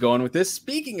I was going with this.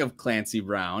 Speaking of Clancy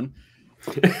Brown.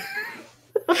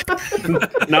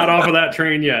 Not off of that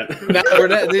train yet.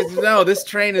 No, this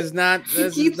train is not. He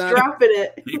keeps dropping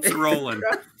it. Keeps rolling.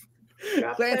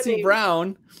 Clancy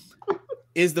Brown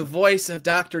is the voice of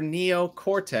Dr. Neo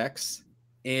Cortex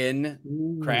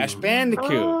in Crash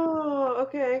Bandicoot. Oh,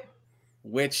 okay.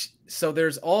 So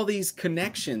there's all these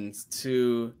connections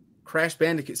to Crash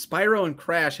Bandicoot. Spyro and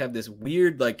Crash have this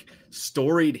weird, like,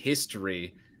 storied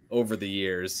history over the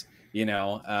years. You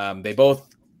know, they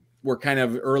both were kind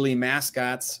of early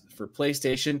mascots for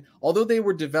PlayStation, although they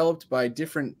were developed by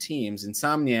different teams.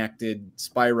 Insomniac did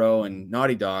Spyro, and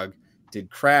Naughty Dog did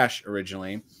Crash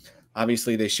originally.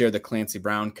 Obviously, they share the Clancy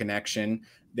Brown connection.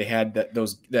 They had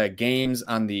those games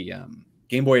on the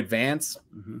Game Boy Advance.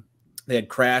 Mm-hmm. They had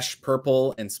Crash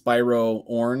Purple and Spyro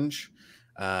Orange,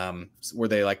 where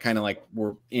they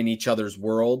were in each other's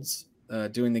worlds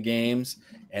doing the games.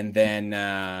 And then,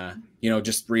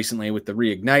 just recently with the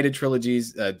Reignited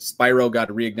trilogies, Spyro got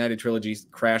a Reignited trilogy,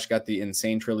 Crash got the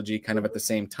Insane trilogy kind of at the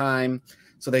same time.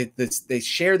 So they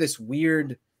share this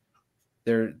weird,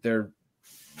 they're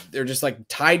just like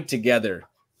tied together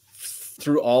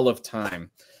through all of time.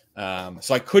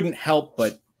 So I couldn't help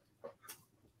but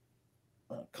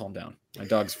calm down. My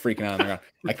dog's freaking out on the ground.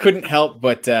 I couldn't help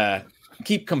but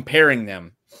keep comparing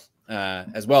them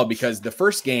as well, because the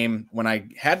first game when I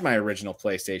had my original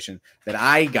PlayStation that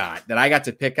I got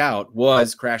to pick out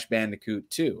was Crash Bandicoot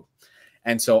 2.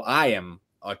 And so I am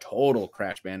a total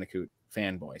Crash Bandicoot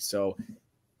fanboy. So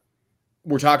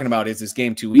we're talking about is this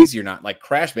game too easy or not? Like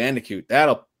Crash Bandicoot,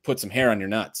 that'll put some hair on your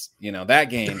nuts. You know, that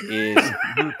game is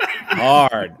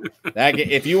hard.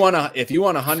 If you want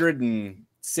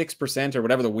 106% or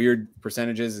whatever the weird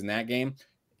percentages in that game,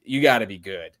 you got to be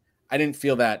good. I didn't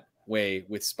feel that way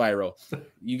with Spyro.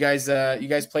 You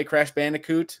guys play Crash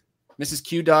Bandicoot? Mrs.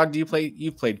 Q Dog, you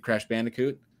played Crash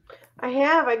Bandicoot? I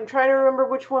have. I'm trying to remember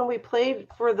which one we played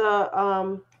for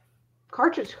the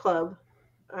Cartridge Club.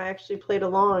 I actually played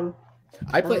along.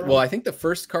 I think the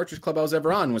first Cartridge Club I was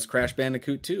ever on was Crash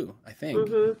Bandicoot 2, I think.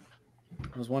 Mm-hmm.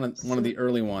 It was one of the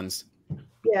early ones.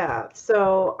 Yeah,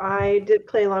 so I did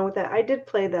play along with that. I did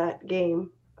play that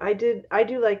game. I do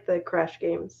like the Crash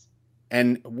games.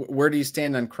 And where do you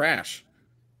stand on Crash?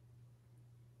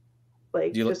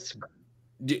 Like,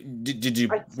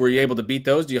 were you able to beat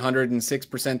those? Do you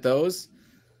 106% those?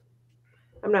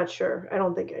 I'm not sure. I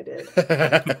don't think I did.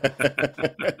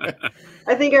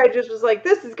 I think I just was like,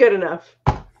 this is good enough.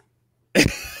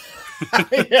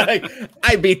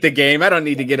 I beat the game. I don't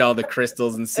need to get all the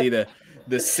crystals and see the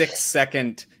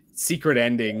 6-second secret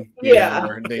ending. Yeah.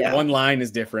 Where one line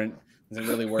is different. Is it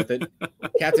really worth it?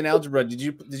 Captain Algebra, did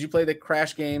you play the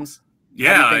Crash games?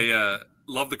 Yeah, I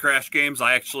love the Crash games.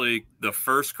 The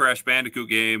first Crash Bandicoot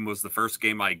game was the first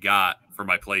game I got for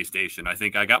my PlayStation. I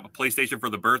think I got my PlayStation for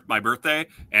my birthday,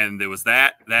 and there was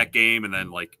that game, and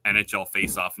then like NHL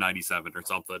Face Off '97 or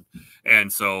something. And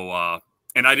so,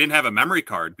 and I didn't have a memory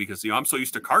card because I'm so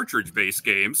used to cartridge-based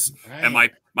games, right. And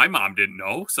my mom didn't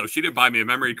know, so she didn't buy me a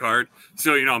memory card.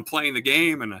 So I'm playing the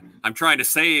game and I'm trying to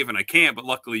save, and I can't. But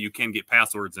luckily, you can get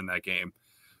passwords in that game.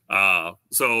 But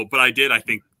I did. I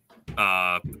think.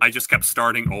 I just kept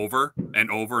starting over and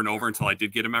over and over until I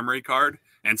did get a memory card.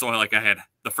 And so I had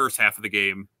the first half of the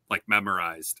game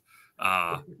memorized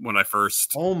when I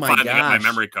first finally got my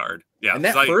memory card. Yeah. And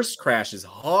that first Crash is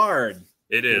hard.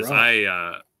 It is.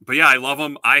 But yeah, I love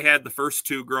them. I had the first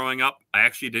two growing up. I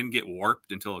actually didn't get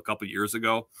Warped until a couple years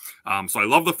ago. So I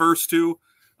love the first two.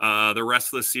 The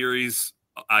rest of the series,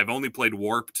 I've only played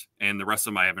Warped, and the rest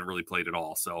of them I haven't really played at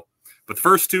all. So, but the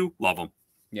first two, love them.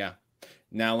 Yeah.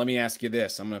 Now, let me ask you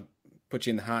this. I'm going to put you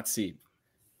in the hot seat.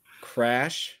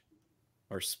 Crash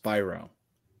or Spyro?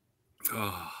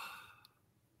 Oh,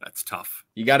 that's tough.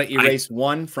 You got to erase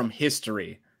one from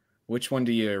history. Which one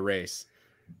do you erase?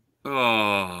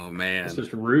 Oh, man. That's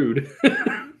just rude.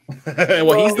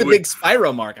 Well, he's the big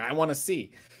Spyro mark. I want to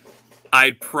see.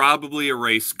 I'd probably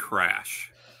erase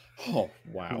Crash. Oh,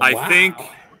 wow.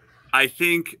 I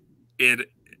think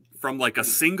it, from like a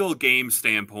single game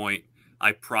standpoint,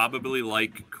 I probably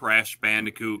like Crash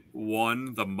Bandicoot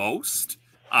 1 the most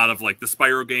out of like the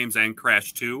Spyro games and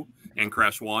Crash 2 and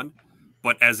Crash 1.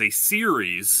 But as a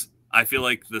series, I feel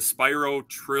like the Spyro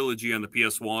trilogy on the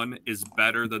PS1 is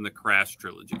better than the Crash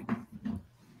trilogy.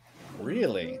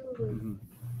 Really?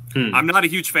 Mm-hmm. I'm not a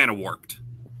huge fan of Warped.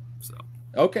 So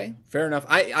okay, fair enough.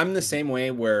 I'm the same way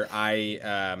where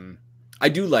I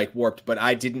do like Warped, but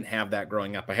I didn't have that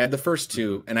growing up. I had the first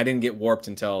two, and I didn't get Warped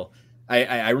until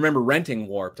I remember renting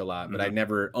Warped a lot, but I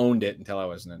never owned it until I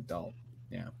was an adult.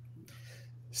 Yeah.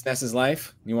 SNES's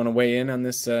Life, you want to weigh in on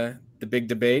this, the big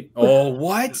debate? Oh,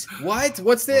 what?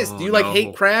 What's this? Do you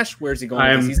hate Crash? Where's he going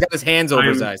with this? He's got his hands over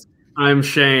his eyes. I'm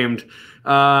shamed.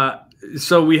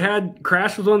 So we had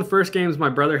Crash was one of the first games my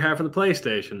brother had for the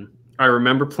PlayStation. I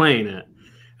remember playing it.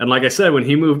 And like I said, when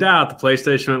he moved out, the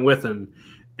PlayStation went with him.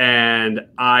 And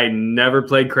I never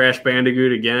played Crash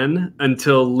Bandicoot again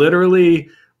until literally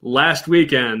last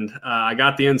weekend. I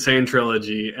got the Insane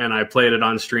Trilogy and I played it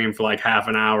on stream for like half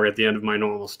an hour at the end of my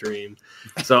normal stream.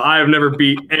 So I have never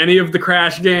beat any of the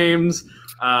Crash games.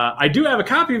 I do have a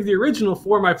copy of the original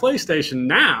for my PlayStation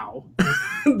now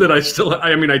that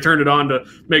I turned it on to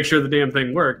make sure the damn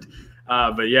thing worked.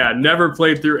 But yeah, never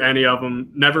played through any of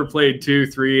them. Never played 2,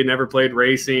 3, never played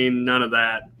racing, none of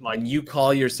that. Like, you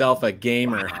call yourself a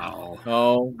gamer. Wow.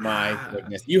 Oh my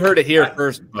goodness. You heard it here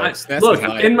first, folks. Look,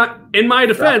 in my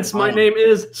defense, my name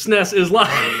is SNES is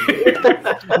Life,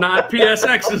 not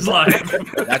PSX is Life.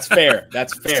 That's fair.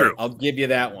 That's fair. I'll give you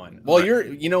that one. Well,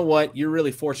 you know what? You're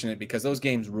really fortunate because those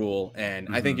games rule, and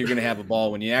I think you're going to have a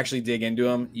ball when you actually dig into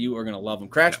them. You are going to love them.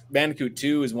 Crash Bandicoot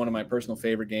 2 is one of my personal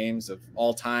favorite games of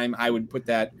all time. I would put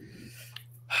that.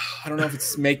 I don't know if it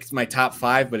makes my top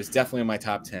 5, but it's definitely in my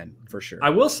top 10 for sure. I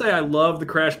will say I love the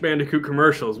Crash Bandicoot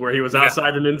commercials where he was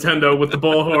outside of Nintendo with the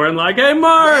bullhorn, like, "Hey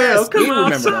Mario, come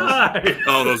outside!" Those.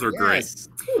 Oh, those are great.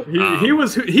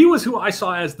 He was who I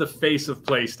saw as the face of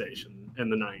PlayStation in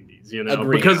the '90s. You know,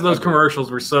 because those commercials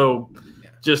were so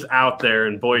just out there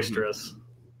and boisterous.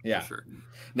 Yeah. Sure.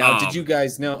 Now, did you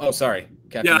guys know? Oh, sorry.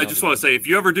 Yeah, I just want to say, if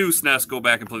you ever do SNES, go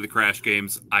back and play the Crash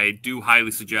games. I do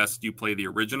highly suggest you play the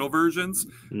original versions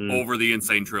over the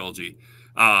Insane Trilogy.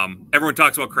 Everyone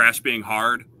talks about Crash being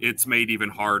hard. It's made even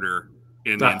harder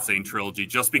in the Insane Trilogy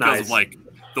just because of like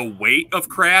the weight of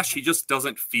Crash. He just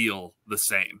doesn't feel the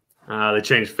same. They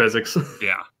changed physics.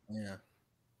 Yeah.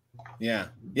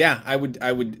 I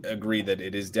would agree that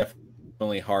it is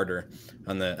definitely harder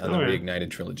on the Reignited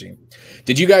trilogy.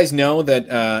 Did you guys know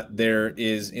that there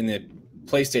is in the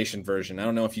PlayStation version? I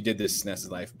don't know if you did this SNES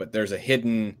Life, but there's a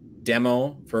hidden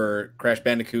demo for Crash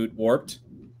Bandicoot Warped.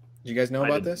 Did you guys know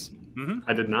about this? Mm-hmm.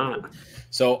 I did not.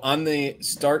 So on the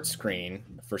start screen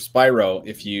for Spyro,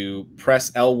 if you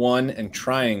press L1 and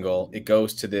triangle, it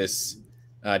goes to this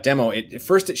demo.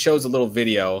 First it shows a little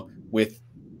video with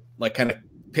like kind of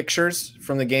pictures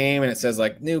from the game, and it says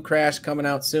like new Crash coming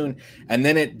out soon, and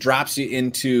then it drops you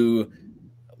into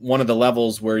one of the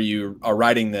levels where you are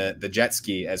riding the jet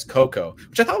ski as Coco,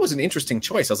 which I thought was an interesting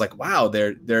choice. I was like, wow,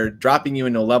 they're dropping you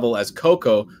into a level as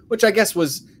Coco, which I guess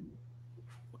was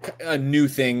a new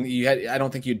thing. I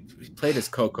don't think you'd played as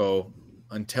Coco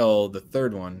until the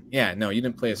third one. Yeah, no, you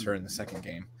didn't play as her in the second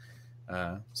game.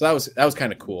 So that was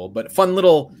kind of cool, but fun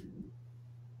little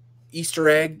Easter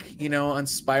egg, on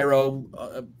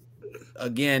Spyro,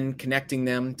 again connecting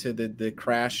them to the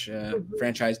Crash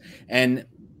franchise. And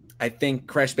I think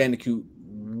Crash Bandicoot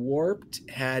Warped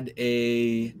had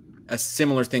a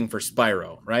similar thing for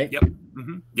Spyro, right? Yep.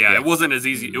 Mm-hmm. Yeah, it wasn't as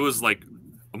easy. It was like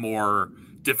a more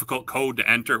difficult code to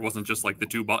enter. It wasn't just like the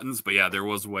two buttons, but yeah, there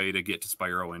was a way to get to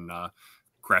Spyro in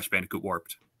Crash Bandicoot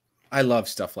Warped. I love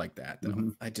stuff like that, though.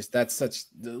 Mm-hmm. That's such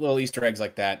little Easter eggs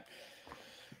like that.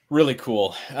 Really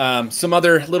cool. Some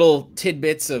other little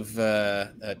tidbits of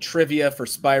trivia for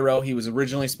Spyro. He was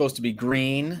originally supposed to be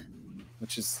green,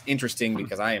 which is interesting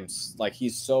because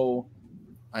he's so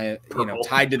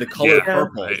tied to the color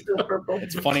purple. Right.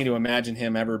 It's funny to imagine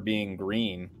him ever being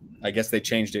green. I guess they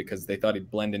changed it because they thought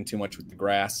he'd blend in too much with the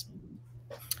grass.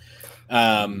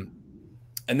 And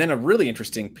then a really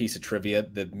interesting piece of trivia: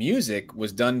 the music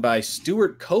was done by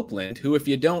Stuart Copeland, who, if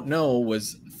you don't know,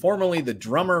 was formerly the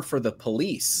drummer for the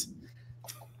Police.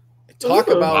 Talk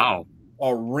about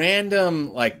a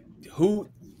random, like, who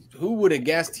would have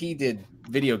guessed he did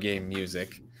video game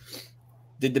music?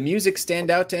 Did the music stand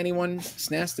out to anyone,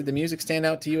 SNES? Did the music stand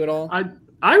out to you at all?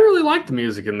 I really like the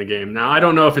music in the game. Now, I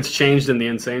don't know if it's changed in the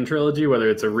Insane Trilogy, whether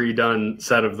it's a redone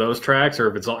set of those tracks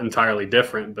or if it's entirely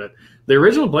different, but the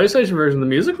original PlayStation version, the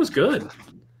music was good.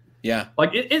 Yeah. Like,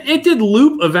 it did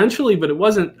loop eventually, but it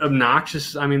wasn't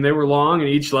obnoxious. I mean, they were long and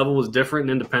each level was different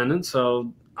and independent,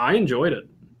 so I enjoyed it.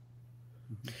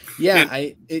 Yeah,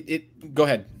 go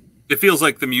ahead. It feels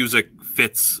like the music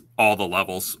fits all the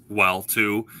levels well,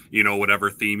 too.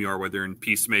 Whatever theme you are, whether you're in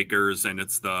Peacemakers and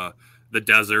it's the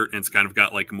desert, and it's kind of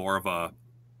got like more of a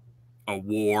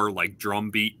war, like drum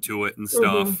beat to it and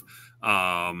stuff.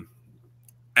 Mm-hmm.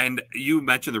 And you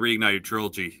mentioned the Reignited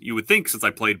trilogy. You would think, since I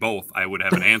played both, I would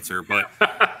have an answer, but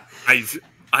I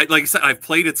like I said, I've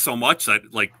played it so much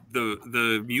that like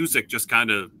the music just kind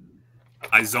of,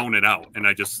 I zone it out and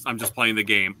I'm just playing the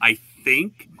game. I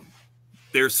think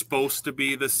they're supposed to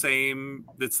be the same.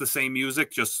 It's the same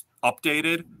music, just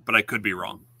updated, but I could be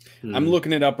wrong. I'm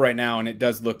looking it up right now, and it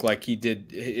does look like he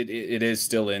did. It is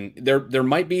still in there. There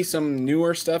might be some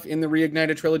newer stuff in the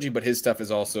Reignited trilogy, but his stuff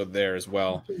is also there as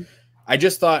well. I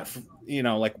just thought,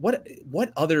 like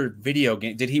what other video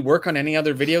game did he work on? Any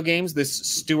other video games? This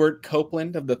Stuart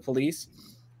Copeland of the Police.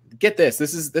 Get this.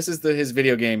 This is his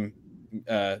video game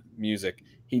music.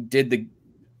 He did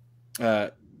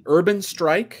the Urban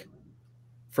Strike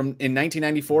in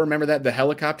 1994. Remember that, the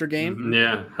helicopter game? Mm-hmm.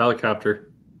 Yeah, helicopter.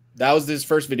 That was his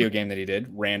first video game that he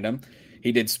did, random.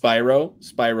 He did Spyro,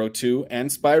 Spyro 2, and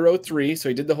Spyro 3. So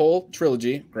he did the whole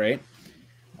trilogy. Great.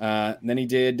 Then he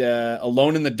did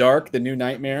Alone in the Dark, The New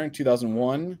Nightmare in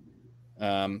 2001.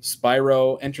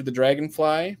 Spyro Enter the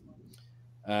Dragonfly.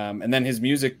 And then his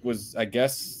music was, I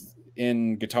guess,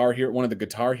 in Guitar Hero, one of the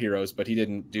Guitar Heroes, but he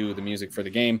didn't do the music for the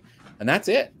game. And that's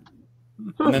it.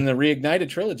 And then the Reignited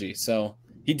trilogy. So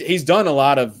he's done a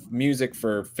lot of music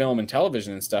for film and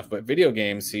television and stuff, but video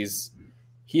games, he is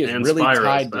and really Spyro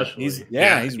tied to. He's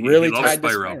really tied to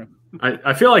Spyro.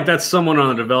 I feel like that's someone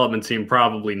on the development team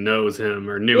probably knows him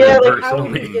or knew him personally. How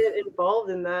would you get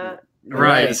involved in that?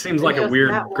 Right. It seems like a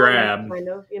weird grab. Kind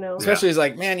of, Especially he's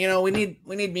like, man, we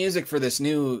need music for this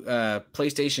new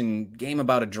PlayStation game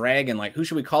about a dragon. Like, who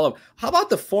should we call him? How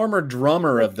about the former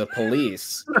drummer of the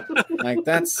Police? Like,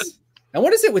 that's. And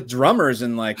what is it with drummers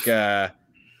and like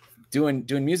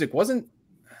doing music? Wasn't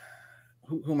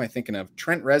who am I thinking of?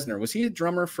 Trent Reznor. Was he a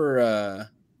drummer for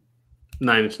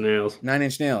 9 Inch Nails? 9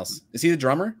 Inch Nails. Is he the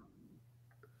drummer?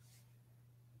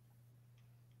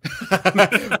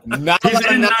 Not He's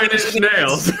in Nine Inch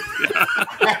Nails.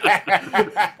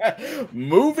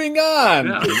 Moving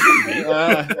on.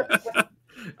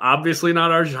 Obviously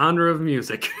not our genre of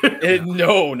music.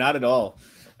 No, not at all.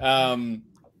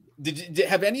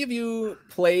 Have any of you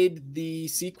played the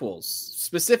sequels,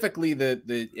 specifically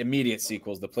the immediate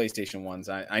sequels, the PlayStation ones?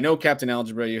 I know Captain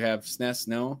Algebra. You have SNES,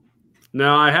 no?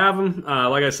 No, I have them.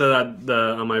 Like I said,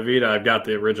 on my Vita, I've got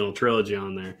the original trilogy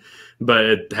on there,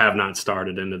 but have not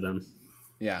started into them.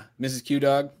 Yeah, Mrs. Q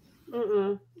Dog.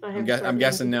 I'm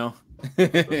guessing no.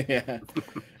 Yeah.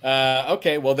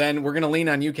 Okay, well then we're gonna lean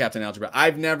on you, Captain Algebra.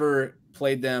 I've never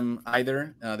played them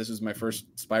either. This was my first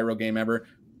Spyro game ever.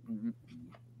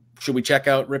 Should we check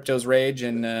out Ripto's Rage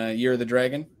and Year of the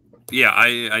Dragon? Yeah,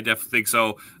 I definitely think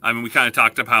so. I mean, we kind of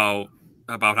talked about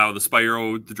how the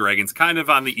Spyro the Dragon's kind of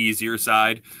on the easier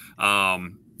side,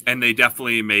 and they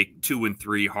definitely make 2 and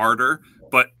 3 harder,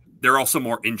 but they're also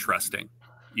more interesting.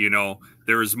 You know,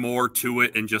 there's more to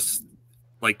it, and just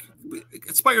like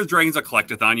Spyro the Dragon's a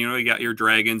collectathon. You know, you got your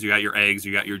dragons, you got your eggs,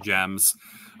 you got your gems,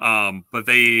 but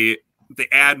they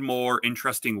add more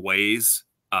interesting ways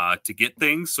to get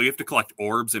things. So you have to collect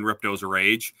orbs in Ripto's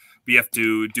Rage. But you have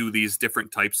to do these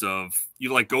different types of,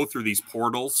 you like go through these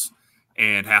portals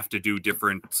and have to do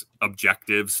different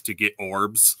objectives to get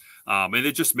orbs. And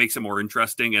it just makes it more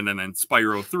interesting. And then in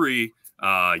Spyro 3,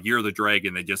 Year of the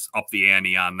Dragon, they just up the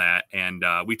ante on that. And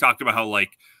we talked about how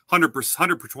like 100%,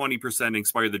 120%ing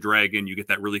Spyro the Dragon, you get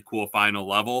that really cool final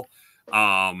level.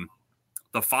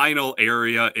 The final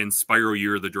area in Spyro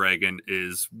Year of the Dragon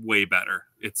is way better.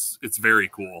 It's very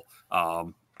cool.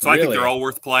 So really? I think they're all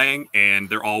worth playing, and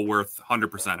they're all worth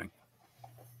 100%ing.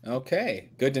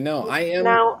 Okay, good to know. I am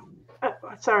now.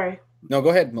 Sorry. No, go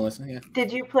ahead, Melissa. Yeah.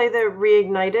 Did you play the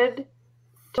Reignited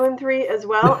 2 and 3 as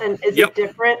well? And is it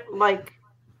different, like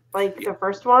the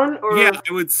first one? Or yeah,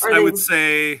 I would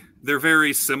say they're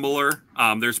very similar.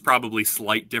 There's probably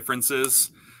slight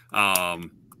differences,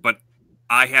 but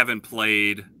I haven't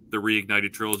played the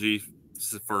Reignited trilogy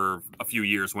for a few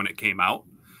years when it came out.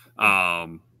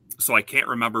 So I can't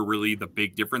remember really the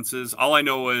big differences. All I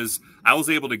know is I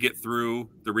was able to get through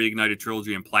the Reignited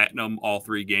trilogy and platinum all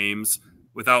 3 games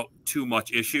without too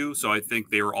much issue. So I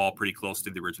think they were all pretty close to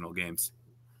the original games.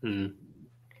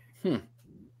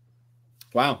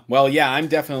 Wow. Well, yeah, I'm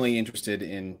definitely interested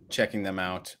in checking them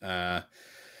out.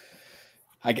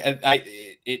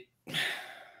 It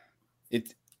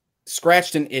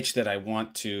scratched an itch that I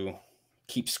want to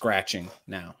keep scratching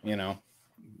now, you know.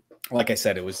 Like I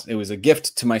said, it was a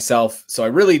gift to myself. So I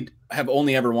really have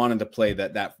only ever wanted to play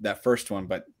that first one.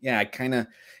 But yeah,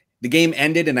 the game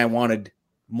ended and I wanted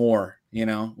more, you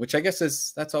know, which I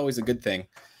guess that's always a good thing.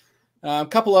 A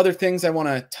couple other things I want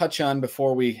to touch on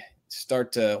before we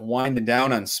start to wind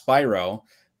down on Spyro.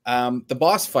 The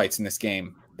boss fights in this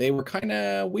game, they were kind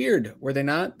of weird, were they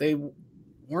not? They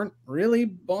weren't really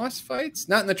boss fights,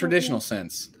 not in the traditional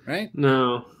sense, right?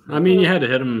 No, I mean you had to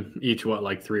hit them each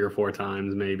like 3 or 4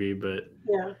 times maybe, but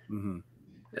yeah.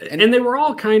 And they were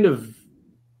all kind of,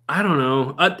 I don't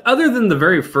know, other than the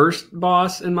very first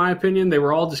boss, in my opinion, they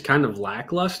were all just kind of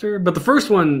lackluster. But the first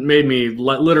one made me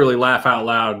literally laugh out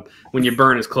loud when you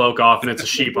burn his cloak off and it's a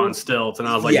sheep on stilts, and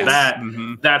I was like,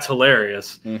 that's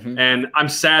hilarious. And I'm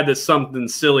sad that something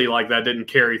silly like that didn't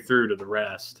carry through to the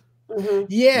rest.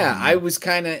 Yeah, I was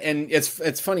kind of, and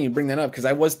it's funny you bring that up because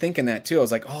I was thinking that too. I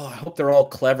was like, oh, I hope they're all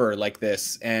clever like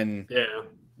this, and yeah,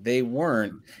 they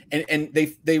weren't, and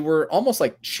they were almost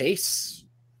like chase,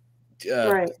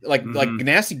 like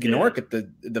Gnasty Gnorc at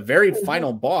the very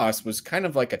final boss was kind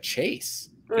of like a chase,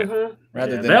 rather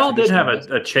than they all did have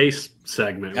a chase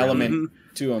segment element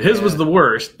to them. His was the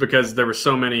worst because there were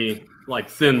so many like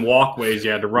thin walkways you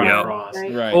had to run across,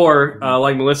 or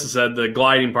like Melissa said, the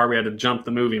gliding part we had to jump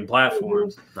the moving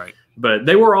platforms, right? But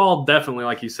they were all definitely,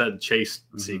 like you said, chase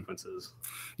sequences.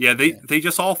 Yeah, they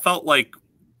just all felt like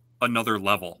another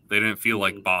level. They didn't feel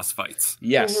like boss fights.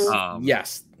 Yes,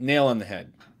 yes, nail on the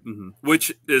head.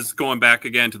 Which is going back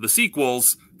again to the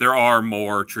sequels. There are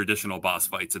more traditional boss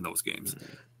fights in those games.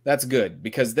 That's good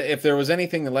because if there was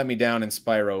anything that let me down in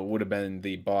Spyro, it would have been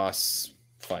the boss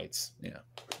fights. Yeah.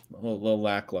 A little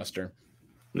lackluster.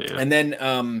 Yeah. And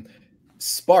then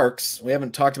Sparks, we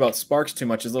haven't talked about Sparks too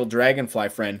much, his little dragonfly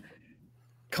friend.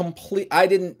 I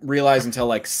didn't realize until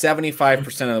like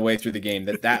 75% of the way through the game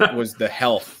that was the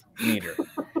health meter.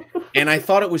 And I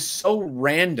thought it was so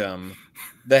random,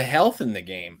 the health in the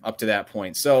game up to that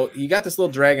point. So you got this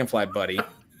little dragonfly buddy,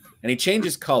 and he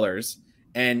changes colors,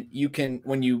 and you can,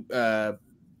 when you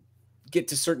get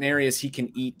to certain areas, he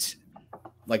can eat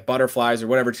like butterflies or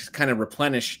whatever to kind of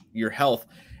replenish your health.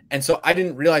 And so I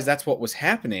didn't realize that's what was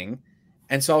happening.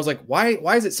 And so I was like, why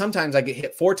is it sometimes I get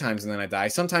hit 4 times and then I die?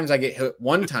 Sometimes I get hit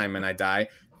 1 time and I die,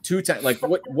 2 times. Like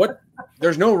what?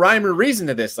 There's no rhyme or reason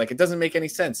to this. Like, it doesn't make any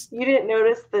sense. You didn't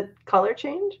notice the color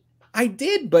change? I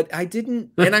did, but I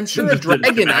didn't. And I'm sure a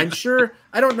dragon,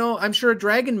 I don't know. I'm sure a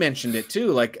dragon mentioned it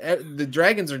too. Like the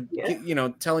dragons are,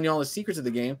 telling you all the secrets of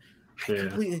the game. I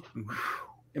completely,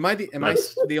 am I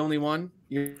the only one?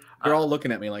 You're all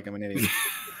looking at me like I'm an idiot.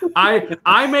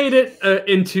 I made it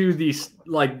into the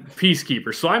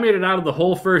peacekeeper, so I made it out of the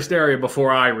whole first area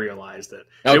before I realized it.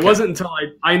 Okay. It wasn't until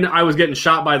I was getting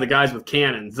shot by the guys with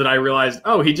cannons that I realized,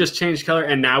 oh, he just changed color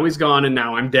and now he's gone and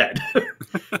now I'm dead.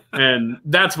 And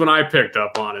that's when I picked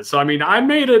up on it. So I mean, I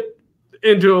made it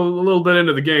into a little bit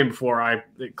into the game before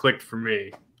it clicked for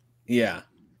me. Yeah.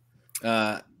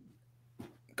 Go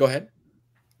ahead.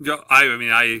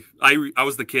 I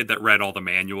was the kid that read all the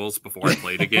manuals before I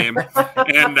played a game,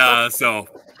 and so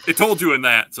it told you in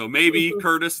that. So maybe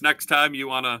Curtis, next time you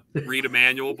want to read a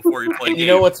manual before you play. You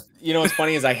know what's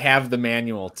funny is I have the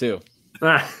manual too.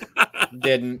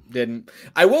 Didn't.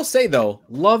 I will say though,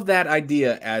 love that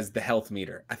idea as the health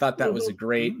meter. I thought that was a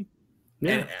great.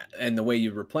 Yeah, and the way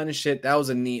you replenish it, that was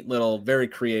a neat little, very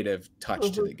creative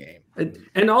touch to the game.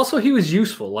 And also, he was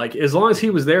useful. Like, as long as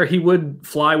he was there, he would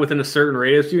fly within a certain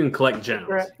radius. You can collect gems.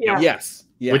 Yeah. Yes.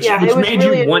 Which made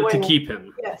really you want to keep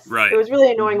him. Yes. Right. It was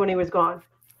really annoying when he was gone.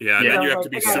 Yeah. And then you have to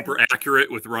be super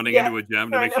accurate with running into a gem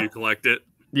to make sure you collect it.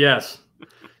 Yes.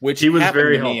 Which he was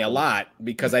very to me a lot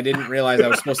because I didn't realize I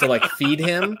was supposed to feed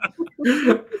him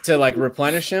to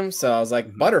replenish him. So I was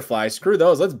like, butterflies, screw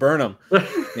those, let's burn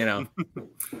them.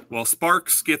 Well,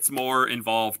 Sparks gets more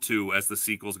involved too as the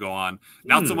sequels go on.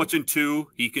 Not so much in 2,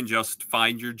 he can just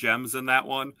find your gems in that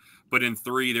one, but in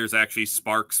 3, there's actually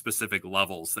Spark specific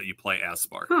levels that you play as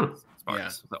Sparks. Yeah.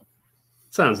 So.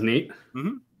 Sounds neat.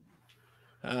 Mm-hmm.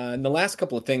 And the last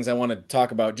couple of things I wanted to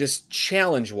talk about, just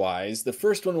challenge-wise, the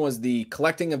first one was the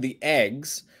collecting of the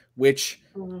eggs, which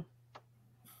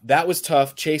that was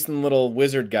tough, chasing little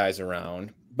wizard guys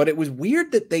around. But it was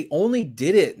weird that they only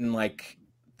did it in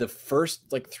the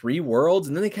first 3 worlds,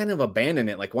 and then they kind of abandoned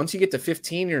it. Once you get to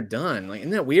 15, you're done. Isn't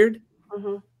that weird? It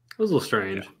was a little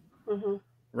strange,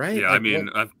 right? Yeah,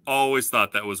 I've always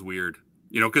thought that was weird.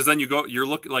 Because then you're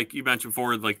looking, like you mentioned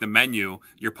forward, the menu,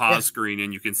 your pause screen,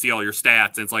 and you can see all your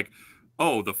stats. And it's like,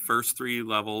 oh, the first 3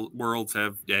 level worlds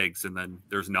have eggs, and then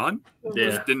there's none.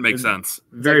 Yeah, it didn't make sense.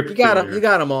 Very, you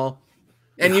got them all,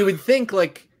 and you would think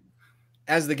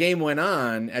as the game went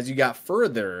on, as you got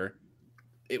further,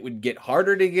 it would get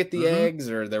harder to get the eggs,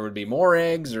 or there would be more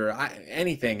eggs, or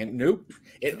anything. And nope.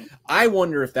 I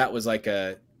wonder if that was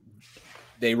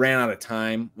they ran out of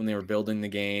time when they were building the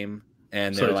game.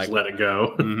 And they're just let it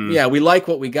go. Yeah, we like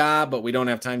what we got, but we don't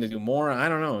have time to do more. I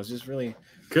don't know. It's just really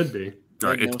could be.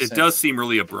 Right. It does seem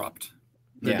really abrupt.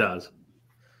 It does.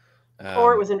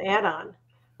 Or it was an add-on.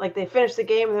 They finished the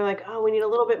game and they're like, oh, we need a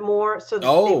little bit more. So they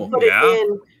put it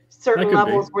in certain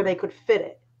levels where they could fit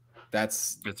it.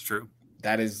 It's true.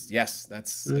 That is, yes,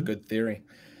 that's a good theory.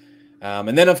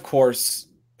 And then, of course,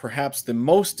 perhaps the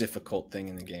most difficult thing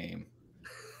in the game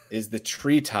is the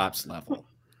treetops level.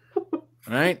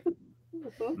 Right?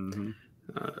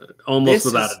 Almost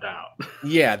without a doubt.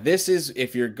 Yeah, this is,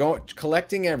 if you're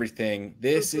collecting everything,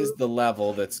 this is the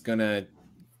level that's gonna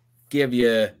give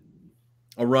you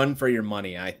a run for your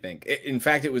money, I think. In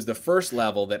fact, it was the first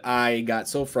level that I got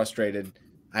so frustrated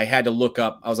I had to look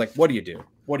up. I was like, what do you do?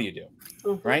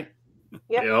 Right?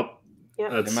 Yep.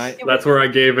 That's where I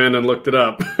gave in and looked it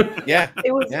up. Yeah.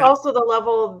 It was also the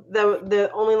level,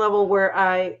 the only level where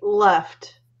I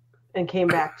left and came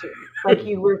back to.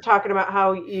 You were talking about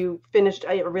how you finished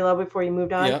every level before you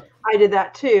moved on. Yeah. I did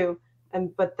that too.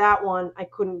 But that one I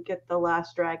couldn't get the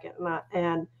last dragon,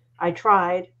 and I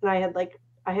tried, and I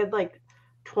had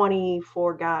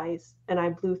 24 guys, and I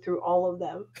blew through all of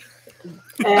them.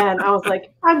 And I was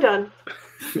like, I'm done.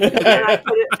 And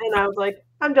I was like,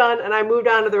 I'm done, and I moved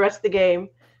on to the rest of the game.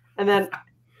 And then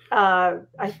I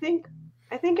think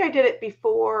I did it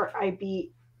before I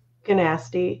beat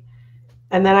Ganasty.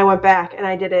 And then I went back and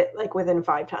I did it within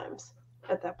 5 times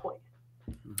at that point.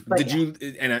 But did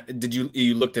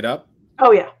you looked it up?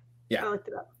 Oh yeah. Yeah. I looked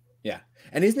it up. Yeah.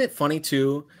 And isn't it funny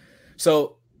too?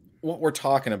 So what we're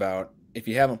talking about, if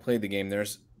you haven't played the game,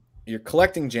 you're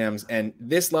collecting gems, and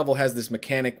this level has this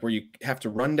mechanic where you have to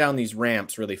run down these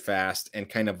ramps really fast and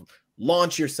kind of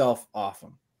launch yourself off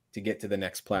them to get to the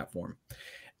next platform.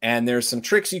 And there's some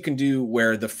tricks you can do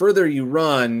where the further you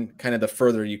run, kind of the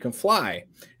further you can fly.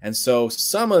 And so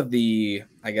some of the,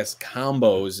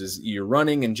 combos is you're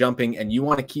running and jumping, and you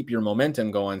want to keep your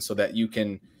momentum going so that you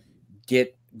can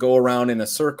go around in a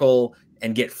circle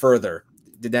and get further.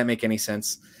 Did that make any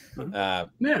sense?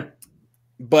 Yeah.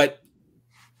 But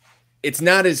it's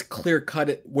not as clear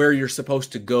cut where you're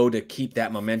supposed to go to keep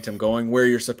that momentum going, where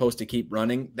you're supposed to keep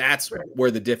running. That's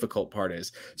where the difficult part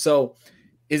is. So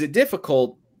is it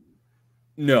difficult?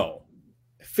 No.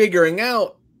 Figuring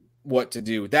out what to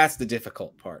do, that's the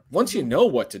difficult part. Once you know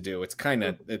what to do, it's kind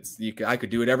of, I could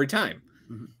do it every time.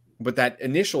 Mm-hmm. But that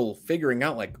initial figuring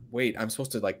out, like, wait, I'm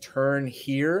supposed to like turn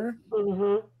here.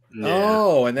 Mm-hmm. Yeah.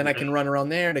 Oh, and then I can run around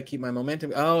there to keep my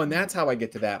momentum. Oh, and that's how I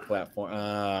get to that platform.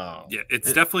 Oh, yeah,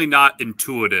 it's definitely not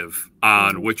intuitive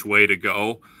on which way to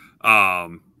go.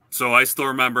 So I still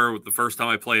remember the first time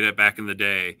I played it back in the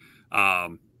day,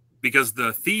 because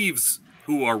the thieves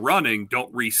who are running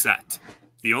don't reset.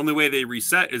 The only way they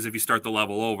reset is if you start the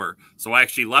level over. So I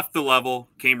actually left the level,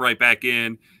 came right back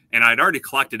in, and I'd already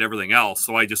collected everything else.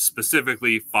 So I just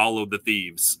specifically followed the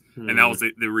thieves. And that was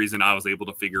the reason I was able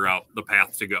to figure out the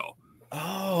path to go.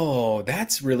 Oh,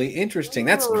 that's really interesting.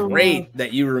 That's great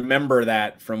that you remember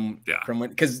that from when,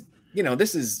 because, you know,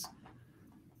 this is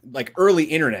like early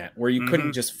internet where you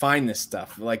couldn't just find this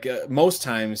stuff. Like most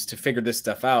times to figure this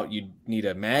stuff out, you'd need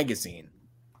a magazine.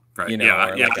 Right. You know,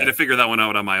 I had to figure that one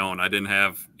out on my own. I didn't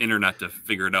have internet to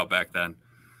figure it out back then.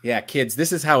 Yeah, kids,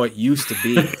 this is how it used to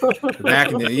be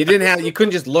back in the. You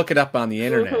couldn't just look it up on the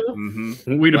internet.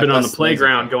 Mm-hmm. We'd have been on the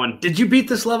playground going, "Did you beat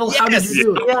this level? Yes! How did you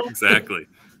do it?" Yeah. Exactly.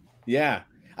 Yeah,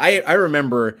 I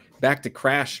remember, back to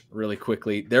Crash really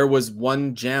quickly. There was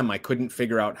one gem I couldn't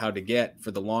figure out how to get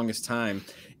for the longest time,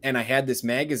 and I had this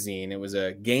magazine. It was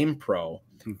a Game Pro,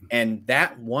 and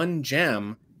that one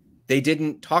gem they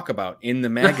didn't talk about in the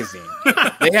magazine.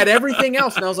 They had everything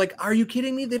else. And I was like, are you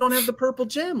kidding me? They don't have the purple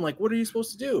gem. Like, what are you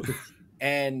supposed to do?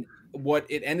 And what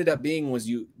it ended up being was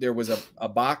there was a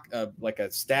box, like a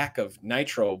stack of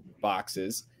nitro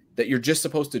boxes that you're just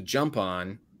supposed to jump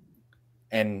on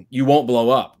and you won't blow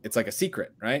up. It's like a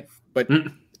secret, right? But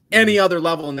any other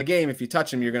level in the game, if you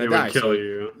touch them, you're going to die. Kill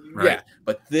you. Right. Yeah.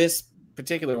 But this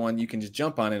particular one, you can just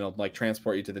jump on and it'll like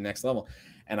transport you to the next level.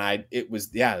 And it was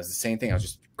the same thing. I was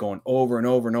just going over and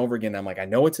over and over again. I'm like, I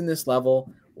know it's in this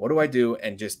level. What do I do?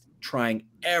 And just trying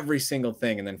every single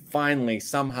thing. And then finally,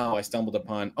 somehow I stumbled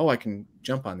upon, I can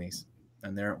jump on these.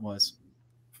 And there it was.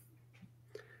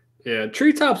 Yeah,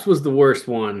 Treetops was the worst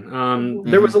one.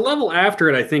 There was a level after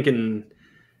it, I think,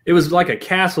 it was like a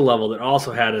castle level that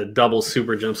also had a double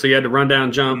super jump. So you had to run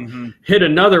down, jump, hit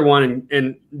another one,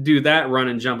 and do that run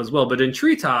and jump as well. But in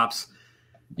Treetops,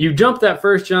 you jump that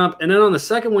first jump, and then on the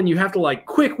second one, you have to like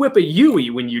quick whip a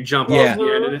Yui when you jump off the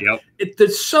end. And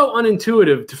it's so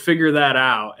unintuitive to figure that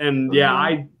out. And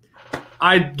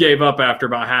I gave up after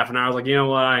about half an hour. I was like, you know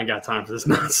what? I ain't got time for this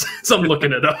nonsense. I'm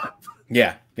looking it up.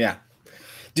 Yeah.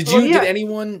 Did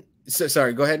anyone? So,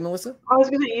 sorry, go ahead, Melissa. I was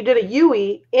going to say, you did a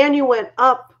Yui, and you went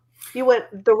up. You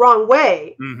went the wrong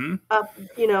way. Up,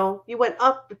 you went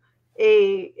up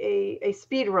a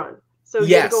speed run. So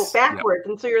you had to go backwards.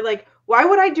 And so you're like, why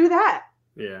would I do that?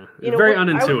 Yeah. Very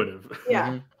unintuitive.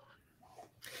 Yeah.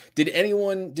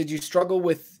 Did you struggle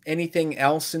with anything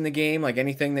else in the game? Like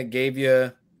anything that gave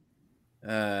you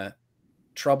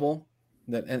trouble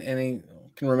that any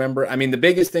can remember? I mean, the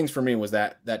biggest things for me was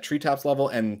that Treetops level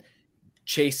and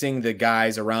chasing the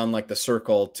guys around like the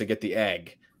circle to get the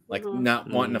egg, like not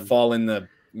wanting to fall in the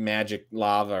magic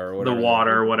lava or whatever. The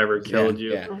water or whatever killed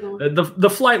you. Yeah. The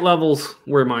flight levels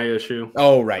were my issue.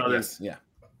 Oh, right. Yes. Yeah.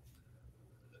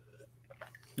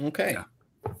 Okay.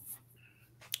 Yeah.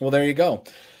 Well, there you go.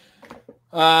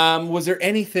 Was there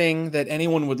anything that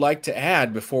anyone would like to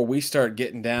add before we start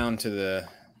getting down to the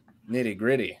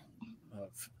nitty-gritty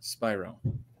of Spyro?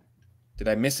 Did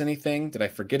I miss anything? Did I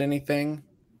forget anything?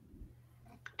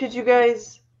 Did you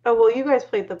guys... Oh, well, you guys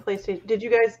played the PlayStation. Do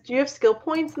you have skill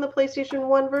points in the PlayStation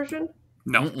 1 version?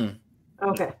 No.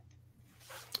 Okay.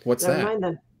 What's Never that? mind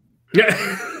then.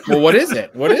 Yeah. Well, what is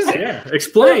it? What is it? Yeah.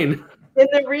 Explain. In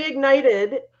the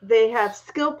Reignited, they have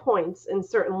skill points in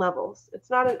certain levels. It's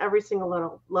not in every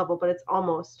single level, but it's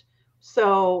almost.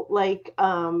 So, like,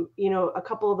 a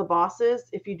couple of the bosses,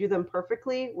 if you do them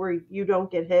perfectly, where you don't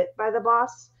get hit by the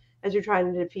boss as you're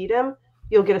trying to defeat him,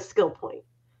 you'll get a skill point.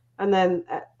 And then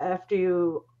after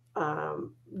you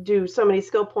do so many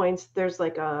skill points, there's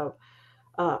like a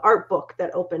art book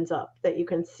that opens up that you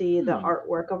can see the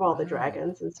artwork of all the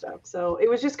dragons and stuff. So it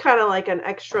was just kind of like an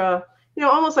extra,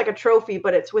 almost like a trophy,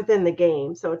 but it's within the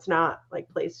game. So it's not like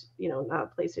not a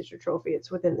PlayStation trophy.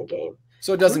 It's within the game.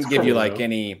 So it doesn't give you like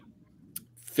any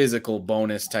physical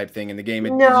bonus type thing in the game.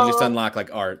 You just unlock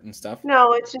like art and stuff.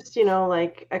 No, it's just,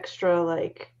 like extra,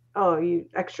 like,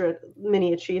 extra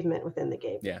mini achievement within the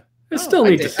game. Yeah. It's still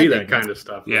neat to see that kind of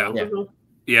stuff. Yeah. Yeah.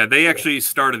 Yeah, they actually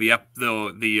started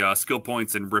the skill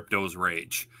points in Ripto's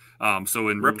Rage. So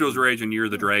in Ripto's Rage and Year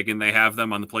of the Dragon, they have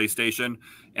them on the PlayStation.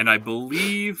 And I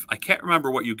believe, I can't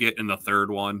remember what you get in the third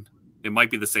one. It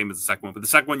might be the same as the second one, but the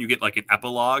second one you get like an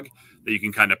epilogue that you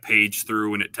can kind of page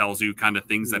through, and it tells you kind of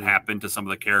things that happen to some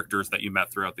of the characters that you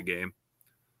met throughout the game.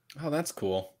 Oh, that's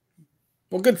cool.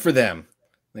 Well, good for them.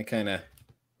 They kind of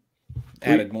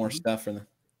added more stuff for them.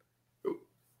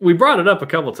 We brought it up a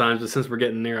couple times, but since we're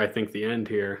getting near, I think, the end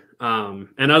here,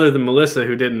 and other than Melissa,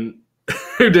 who didn't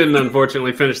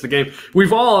unfortunately finish the game,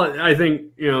 we've all, I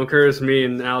think, Curtis, me,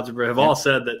 and Algebra have all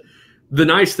said that the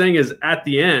nice thing is at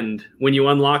the end, when you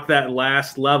unlock that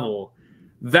last level,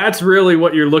 that's really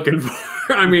what you're looking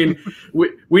for. I mean,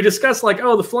 we discussed like,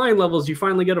 the flying levels, you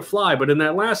finally get to fly, but in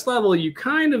that last level, you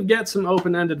kind of get some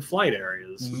open-ended flight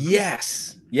areas.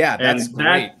 Yes. Yeah, that's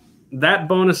great. That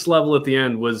bonus level at the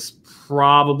end was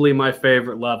probably my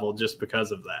favorite level just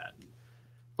because of that.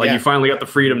 Like, you finally got the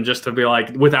freedom just to be like,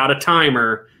 without a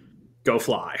timer, go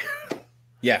fly.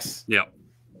 Yes. Yeah.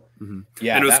 Mm-hmm.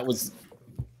 Yeah, that was...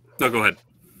 No, go ahead.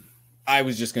 I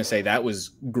was just going to say that was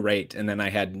great, and then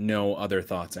I had no other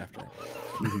thoughts after that.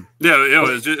 Mm-hmm. Yeah,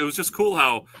 it was just cool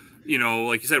how,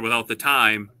 like you said, without the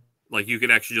time, like you could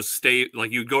actually just stay,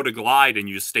 like you'd go to glide and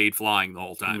you just stayed flying the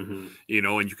whole time,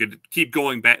 and you could keep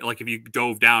going back. Like if you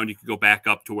dove down, you could go back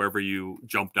up to wherever you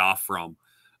jumped off from.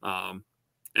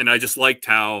 And I just liked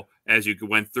how, as you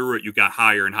went through it, you got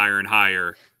higher and higher and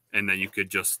higher, and then you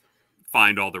could just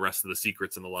find all the rest of the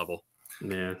secrets in the level.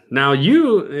 Yeah. Now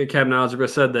you, Captain Algebra,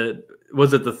 said that,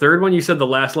 was it the third one? You said the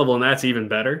last level, and that's even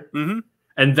better. Mm-hmm.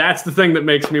 And that's the thing that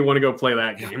makes me want to go play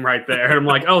that game right there. And I'm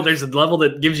like, there's a level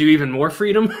that gives you even more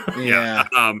freedom. Yeah.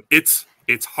 It's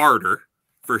harder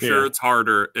for sure. Yeah. It's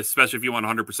harder, especially if you want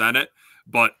 100% it,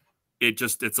 but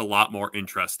it's a lot more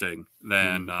interesting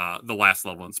than the last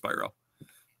level in Spyro.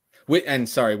 And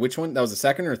sorry, which one? That was the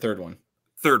second or third one?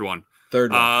 Third one.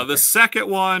 Okay. The second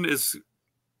one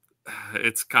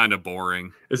it's kind of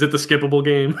boring. Is it the skippable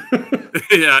game?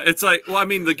 Yeah, it's like, well, I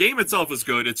mean, the game itself is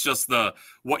good. It's just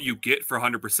what you get for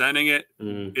 100%ing it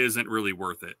isn't really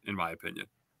worth it, in my opinion.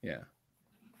 Yeah.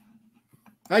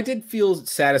 I did feel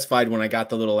satisfied when I got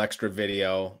the little extra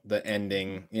video, the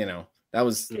ending, that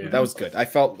was good. I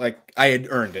felt like I had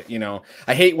earned it,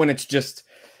 I hate when it's just,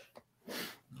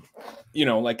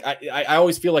 like I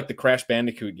always feel like the Crash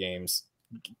Bandicoot games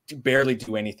barely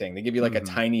do anything. They give you like a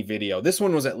tiny video. This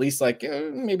one was at least like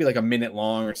maybe like a minute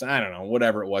long or something. I don't know,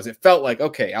 whatever it was. It felt like,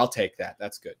 okay, I'll take that.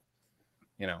 That's good.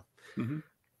 I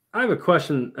have a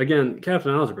question again,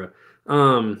 Captain Algebra,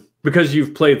 because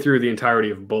you've played through the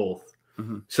entirety of both.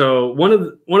 So one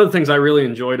of the things I really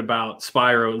enjoyed about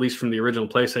Spyro, at least from the original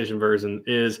PlayStation version,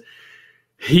 is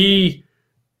he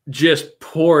just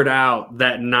poured out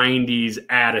that 90s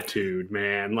attitude,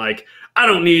 man. Like, I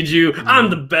don't need you. I'm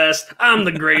the best. I'm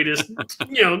the greatest.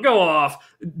 Go off.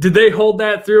 Did they hold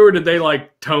that through, or did they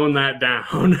like tone that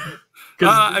down?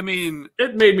 I mean,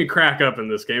 it made me crack up in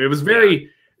this game. It was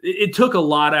very, it took a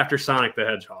lot after Sonic the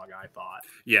Hedgehog, I thought.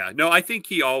 Yeah, no, I think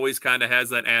he always kind of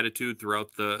has that attitude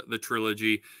throughout the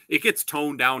trilogy. It gets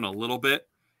toned down a little bit.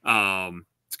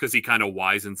 It's because he kind of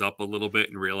wisens up a little bit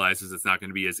and realizes it's not going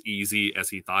to be as easy as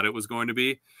he thought it was going to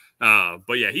be.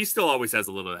 But yeah, he still always has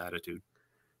a little attitude.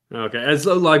 Okay, as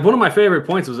like one of my favorite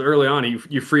points was early on,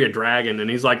 you free a dragon, and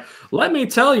he's like, "Let me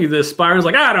tell you this." Spyro's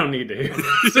like, "I don't need to hear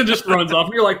this," and just runs off.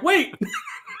 And you're like, "Wait."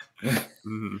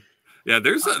 Yeah,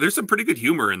 there's some pretty good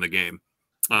humor in the game.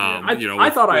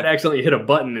 I thought I'd accidentally hit a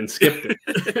button and skipped it,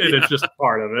 and it's just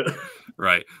part of it.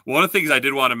 Right. One of the things I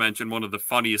did want to mention, one of the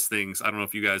funniest things, I don't know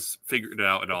if you guys figured it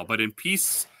out at all, but in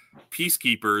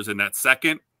Peacekeepers, in that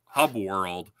second hub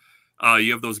world,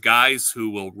 you have those guys who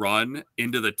will run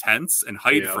into the tents and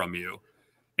hide from you.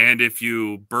 And if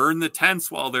you burn the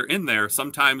tents while they're in there,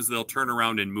 sometimes they'll turn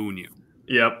around and moon you.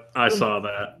 Yep, I saw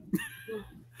that.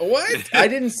 What? I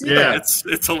didn't see that.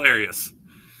 It's hilarious.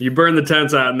 You burn the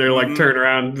tents out, and they're like turn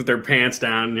around with their pants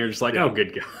down, and you're just like, "Oh,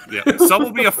 good God!" Yeah, some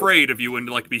will be afraid of you and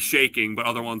like be shaking, but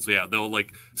other ones, they'll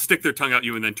like stick their tongue at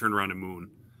you and then turn around and moon.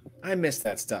 I miss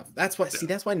that stuff. That's why. See,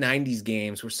 that's why '90s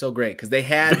games were so great, because they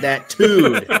had that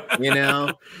tude. I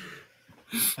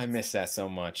miss that so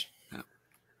much. Yeah.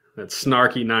 That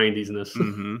snarky '90s-ness.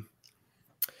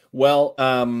 Well,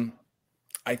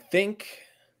 I think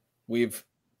we've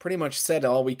pretty much said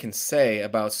all we can say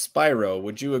about Spyro.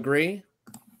 Would you agree?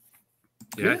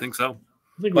 Yeah, I think so.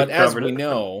 But as we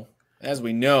know,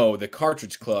 the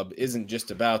Cartridge Club isn't just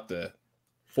about the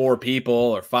 4 people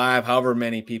or 5, however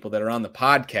many people that are on the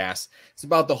podcast. It's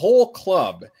about the whole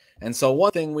club. And so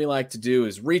one thing we like to do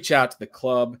is reach out to the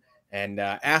club and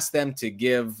ask them to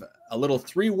give a little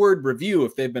 3-word review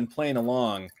if they've been playing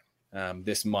along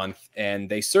this month. And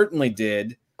they certainly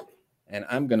did. and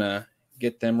I'm going to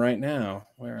get them right now.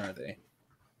 Where are they?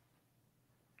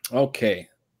 Okay.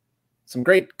 Some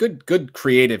great, good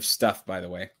creative stuff, by the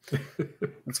way.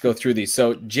 Let's go through these.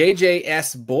 So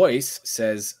JJS Boyce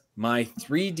says, my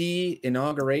 3D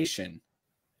inauguration.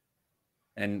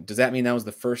 And does that mean that was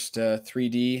the first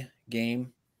 3D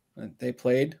game that they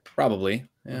played? Probably.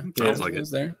 Yeah. Sounds like it.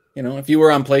 Was there. You know, if you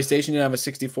were on PlayStation, you have a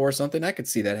 64 or something, I could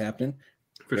see that happening.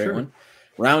 For Great sure. one.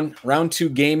 Round 2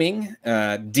 gaming.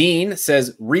 Dean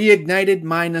says, reignited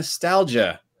my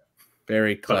nostalgia.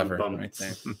 Very clever right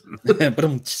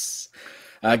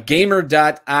there.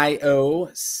 Gamer.io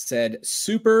said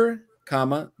super,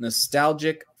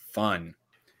 nostalgic fun.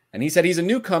 And he said he's a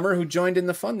newcomer who joined in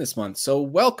the fun this month. So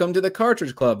welcome to the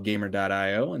Cartridge Club,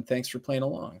 Gamer.io, and thanks for playing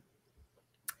along.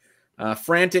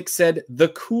 Frantic said the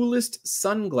coolest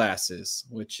sunglasses,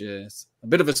 which is a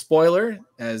bit of a spoiler,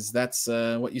 as that's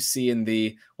what you see in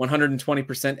the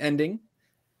 120% ending.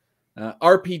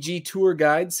 RPG Tour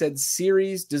Guide said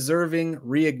series deserving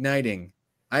reigniting.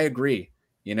 I agree.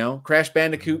 You know, Crash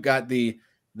Bandicoot got the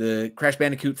Crash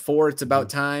Bandicoot 4. It's about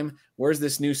time. Where's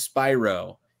this new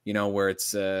Spyro? You know, where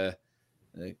it's even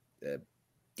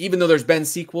though there's been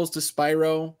sequels to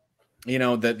Spyro, you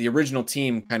know, the original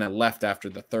team kind of left after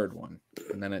the third one,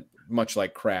 and then it, much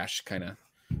like Crash, kind of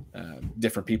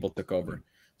different people took over.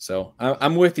 So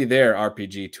I'm with you there,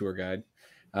 RPG Tour Guide.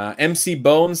 MC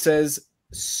Bone says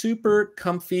super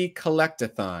comfy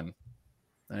collectathon.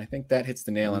 I think that hits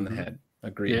the nail on the head.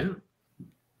 Agreed. Yeah.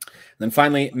 And then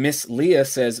finally, Miss Leah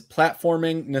says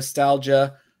platforming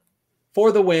nostalgia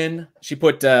for the win. She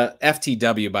put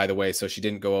FTW, by the way, so she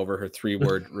didn't go over her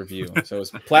 3-word review. So it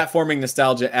was platforming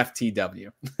nostalgia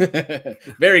FTW.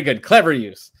 Very good. Clever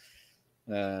use.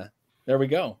 There we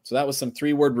go. So that was some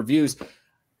 3-word reviews.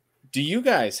 Do you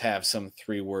guys have some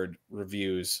 3-word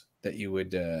reviews that you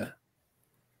would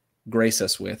grace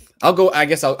us with? I'll go. I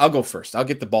guess I'll go first. I'll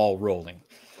get the ball rolling.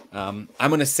 I'm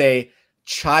going to say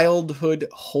childhood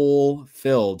hole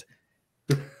filled.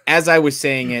 As I was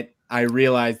saying it, I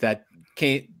realized that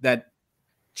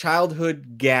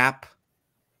childhood gap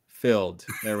filled.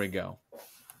 There we go.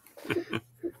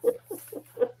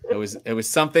 It was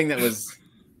something that was,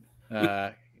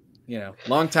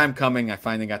 long time coming. I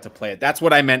finally got to play it. That's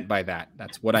what I meant by that.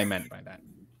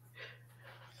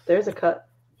 There's a cut.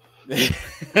 Who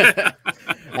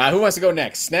wants to go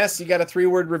next? SNES, you got a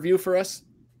 3-word review for us?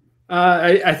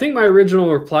 I think my original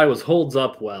reply was holds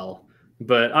up well,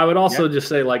 but I would also just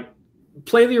say, like,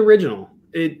 play the original.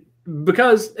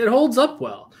 Because it holds up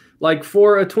well. Like,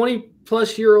 for a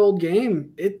 20-plus-year-old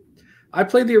game, I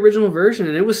played the original version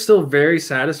and it was still very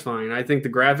satisfying. I think the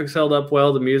graphics held up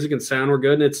well, the music and sound were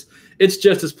good, and it's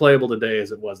just as playable today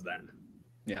as it was then.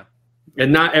 Yeah.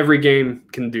 And not every game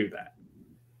can do that.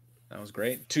 That was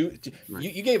great.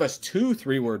 You gave us 2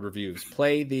 3-word reviews.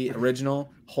 Play the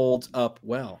original, holds up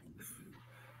well.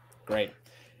 Great.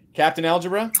 Captain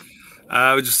Algebra?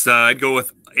 I would just I'd go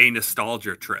with a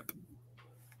nostalgia trip.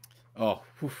 Oh,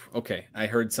 okay. I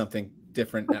heard something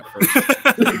different at first.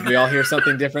 Did we all hear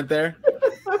something different there?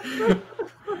 Did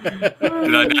I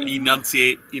not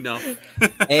enunciate enough?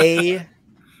 A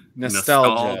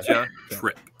nostalgia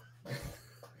trip.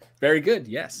 Very good.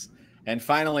 Yes. And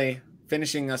finally,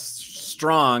 finishing us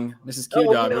strong, Mrs.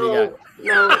 Q Dog. What do you got?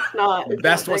 No, it's not. The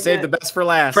best one. Save the best for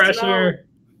last. Pressure.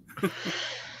 No.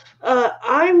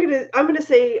 I'm gonna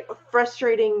say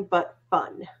frustrating but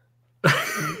fun.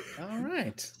 All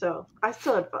right. So I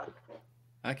still had fun.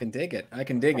 I can dig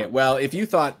it. Well, if you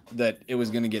thought that it was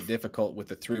going to get difficult with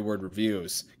the 3-word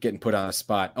reviews, getting put on a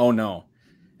spot, oh no.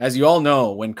 As you all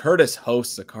know, when Curtis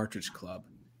hosts a Cartridge Club,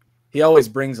 he always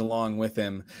brings along with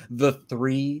him the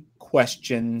 3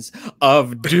 questions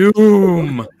of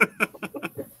doom.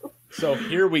 So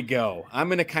here we go. I'm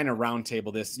going to kind of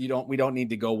roundtable this. We don't need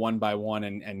to go one by one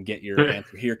and get your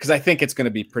answer here, because I think it's going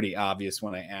to be pretty obvious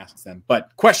when I ask them.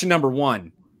 But question number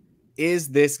 1, is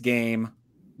this game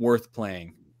worth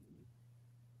playing?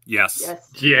 Yes.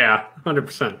 Yeah,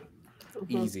 100%.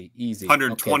 Easy.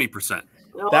 120%. Okay.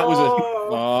 That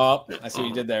was I see what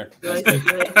you did there. Right.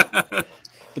 But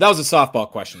that was a softball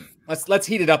question. Let's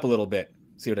heat it up a little bit.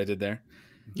 See what I did there?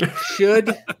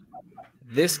 Should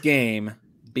this game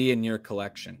be in your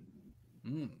collection?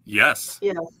 Yes.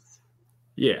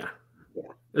 Yeah.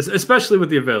 Especially with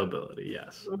the availability.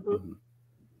 Yes. Mm-hmm.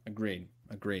 Agreed.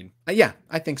 Yeah,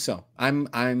 I think so. I'm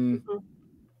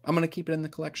going to keep it in the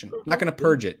collection. I'm not going to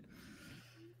purge it.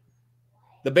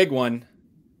 The big one,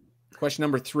 question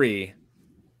number 3.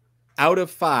 Out of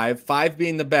 5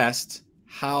 being the best,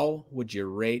 how would you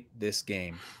rate this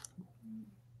game?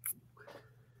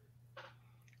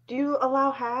 Do you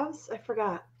allow halves? I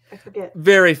forgot. I forget.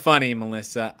 Very funny,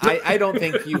 Melissa. I don't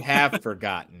think you have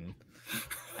forgotten.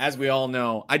 As we all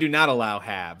know, I do not allow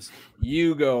halves.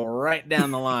 You go right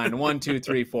down the line. 1, 2,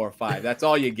 3, 4, 5. That's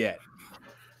all you get.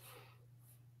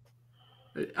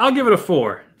 I'll give it a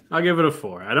 4. I'll give it a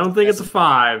 4. I don't think it's a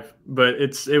 5, but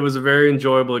it was a very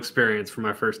enjoyable experience for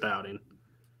my first outing.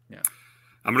 Yeah.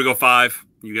 I'm gonna go 5.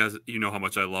 You guys, you know how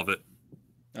much I love it.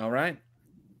 All right.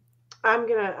 I'm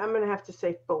gonna have to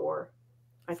say 4.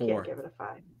 I 4. can't give it a 5.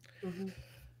 Mm-hmm.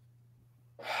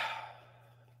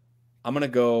 I'm gonna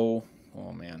go.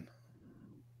 Oh man.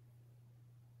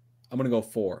 I'm gonna go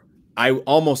 4. I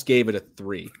almost gave it a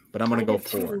 3, but I'm gonna go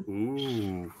 4.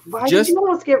 Ooh. Why did you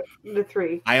almost give it a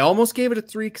 3? I almost gave it a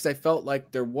 3 because I felt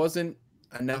like there wasn't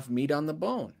enough meat on the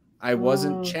bone. I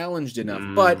wasn't challenged enough.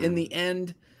 But in the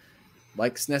end,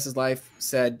 like SNES's Life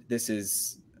said, this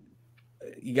is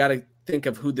you got to think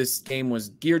of who this game was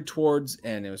geared towards,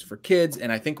 and it was for kids.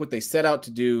 And I think what they set out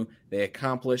to do, they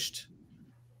accomplished.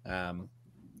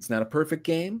 It's not a perfect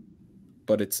game,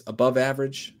 but it's above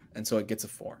average, and so it gets a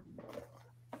 4.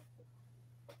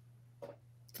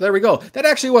 So there we go. That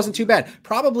actually wasn't too bad.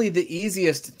 Probably the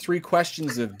easiest 3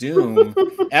 questions of Doom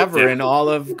ever in all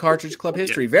of Cartridge Club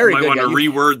history. Very good. I want to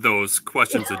reword those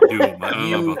questions of Doom. I don't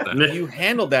know about that. You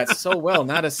handled that so well.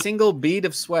 Not a single bead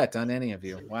of sweat on any of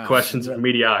you. Wow. Questions of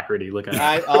mediocrity. Look at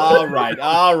that. All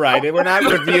right. We're not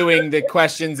reviewing the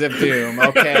questions of Doom.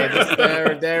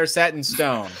 Okay, they're set in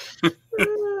stone.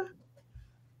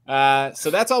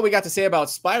 So that's all we got to say about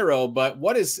Spyro. But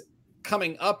what is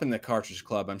coming up in the Cartridge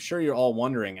Club? I'm sure you're all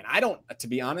wondering, and I don't. To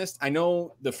be honest, I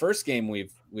know the first game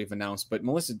we've announced, but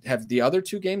Melissa, have the other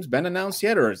 2 games been announced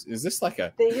yet, or is this like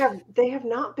a? They have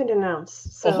not been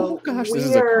announced. So oh gosh, this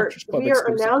is a Cartridge Club we are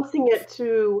announcing it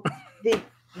to the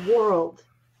world.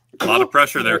 A lot of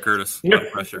pressure there, Curtis. A lot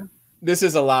of pressure. This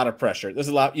is a lot of pressure. There's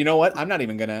a lot. You know what? I'm not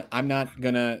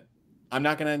gonna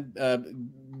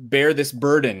bear this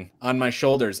burden on my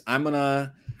shoulders. I'm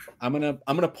gonna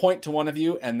point to one of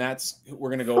you, and we're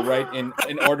gonna go right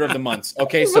in order of the months.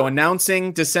 Okay, so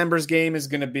announcing December's game is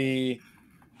gonna be.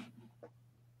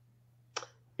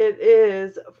 It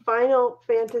is Final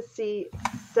Fantasy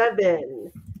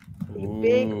VII, the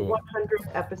big 100th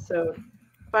episode.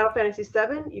 Final Fantasy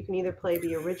VII. You can either play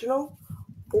the original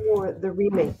or the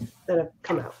remakes that have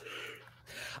come out.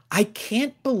 I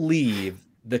can't believe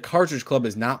the Cartridge Club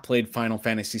has not played Final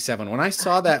Fantasy VII. When I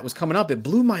saw that was coming up, it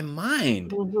blew my mind.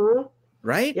 Mm-hmm.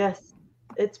 Right? Yes,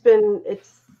 it's been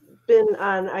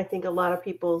on, I think, a lot of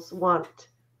people's want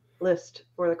list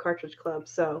for the Cartridge Club.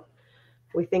 So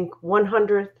we think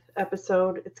 100th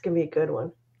episode, it's gonna be a good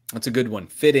one. That's a good one,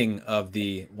 fitting of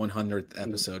the 100th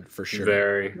episode for sure.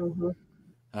 Very. Mm-hmm.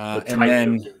 And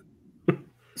then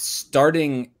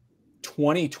starting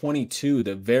 2022,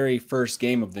 the very first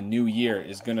game of the new year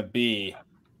is going to be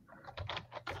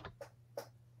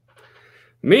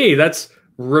me. That's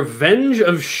Revenge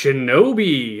of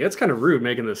Shinobi. That's kind of rude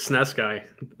making the SNES guy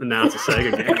announce a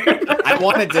Sega game. I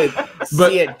wanted to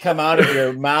see it come out of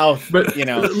your mouth, but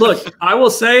look, I will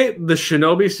say the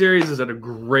Shinobi series is a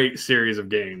great series of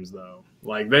games, though.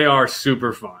 Like, they are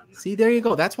super fun. See, there you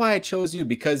go. That's why I chose you,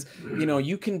 because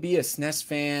you can be a SNES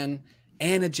fan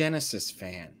and a Genesis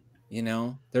fan.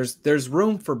 There's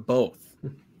room for both.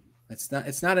 It's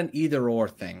not an either or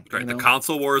thing. Right, the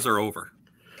console wars are over.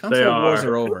 Console wars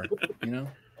are over.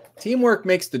 Teamwork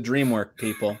makes the dream work,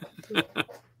 people.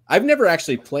 I've never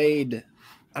actually played,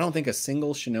 I don't think, a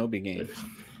single Shinobi game.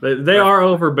 They are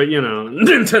over, but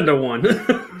Nintendo won.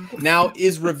 Now,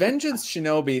 is Revenge of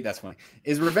Shinobi? That's funny.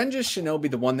 Is Revenge of Shinobi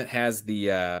the one that has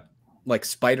the like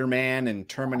Spider-Man and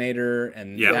Terminator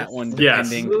and that one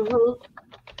depending? Yes.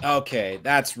 Okay,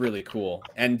 that's really cool.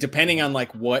 And depending on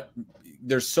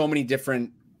there's so many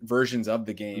different versions of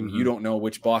the game. You don't know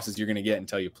which bosses you're going to get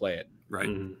until you play it. Right.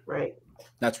 Right.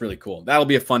 That's really cool. That'll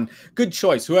be a good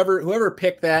choice. Whoever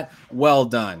picked that, well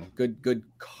done. Good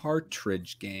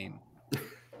cartridge game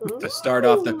to start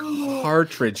off the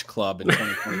Cartridge Club in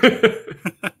 2022.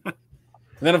 And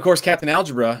then, of course, Captain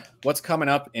Algebra. What's coming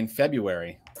up in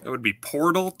February? It would be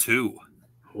Portal 2.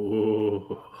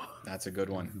 Ooh. That's a good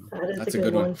one. That's a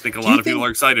good one. I think a lot of people are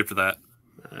excited for that.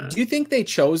 Do you think they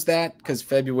chose that because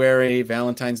February,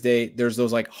 Valentine's Day, there's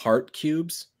those like heart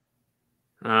cubes?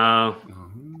 The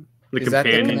Is that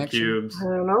the companion connection? cubes. I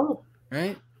don't know.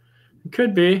 Right? It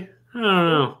could be. I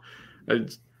don't know.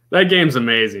 That game's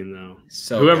amazing, though.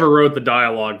 So whoever good. wrote the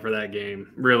dialogue for that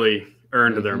game really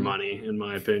earned their money, in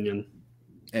my opinion.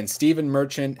 And Stephen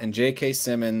Merchant and J.K.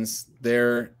 Simmons,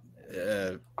 their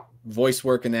voice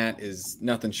work in that is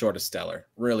nothing short of stellar.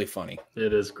 Really funny.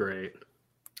 It is great.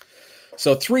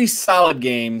 So 3 solid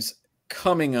games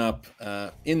coming up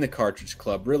in the Cartridge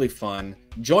Club. Really fun.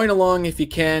 Join along if you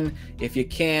can. If you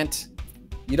can't,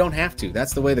 you don't have to.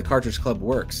 That's the way the Cartridge Club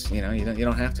works. You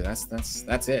don't have to.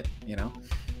 That's it.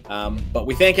 But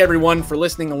we thank everyone for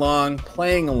listening along,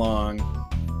 playing along,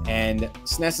 and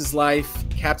SNES's Life,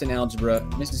 Captain Algebra,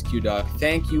 Mrs. Q-Dog.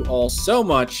 Thank you all so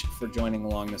much for joining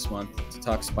along this month to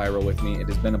talk Spyro with me. It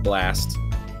has been a blast.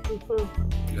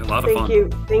 A lot of fun.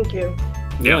 Thank you.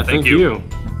 Yeah, thank you.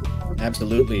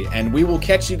 Absolutely. And we will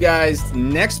catch you guys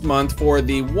next month for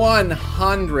the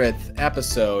 100th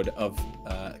episode of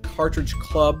Cartridge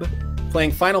Club,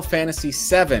 playing Final Fantasy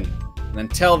VII. And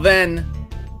until then,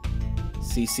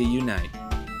 CC Unite.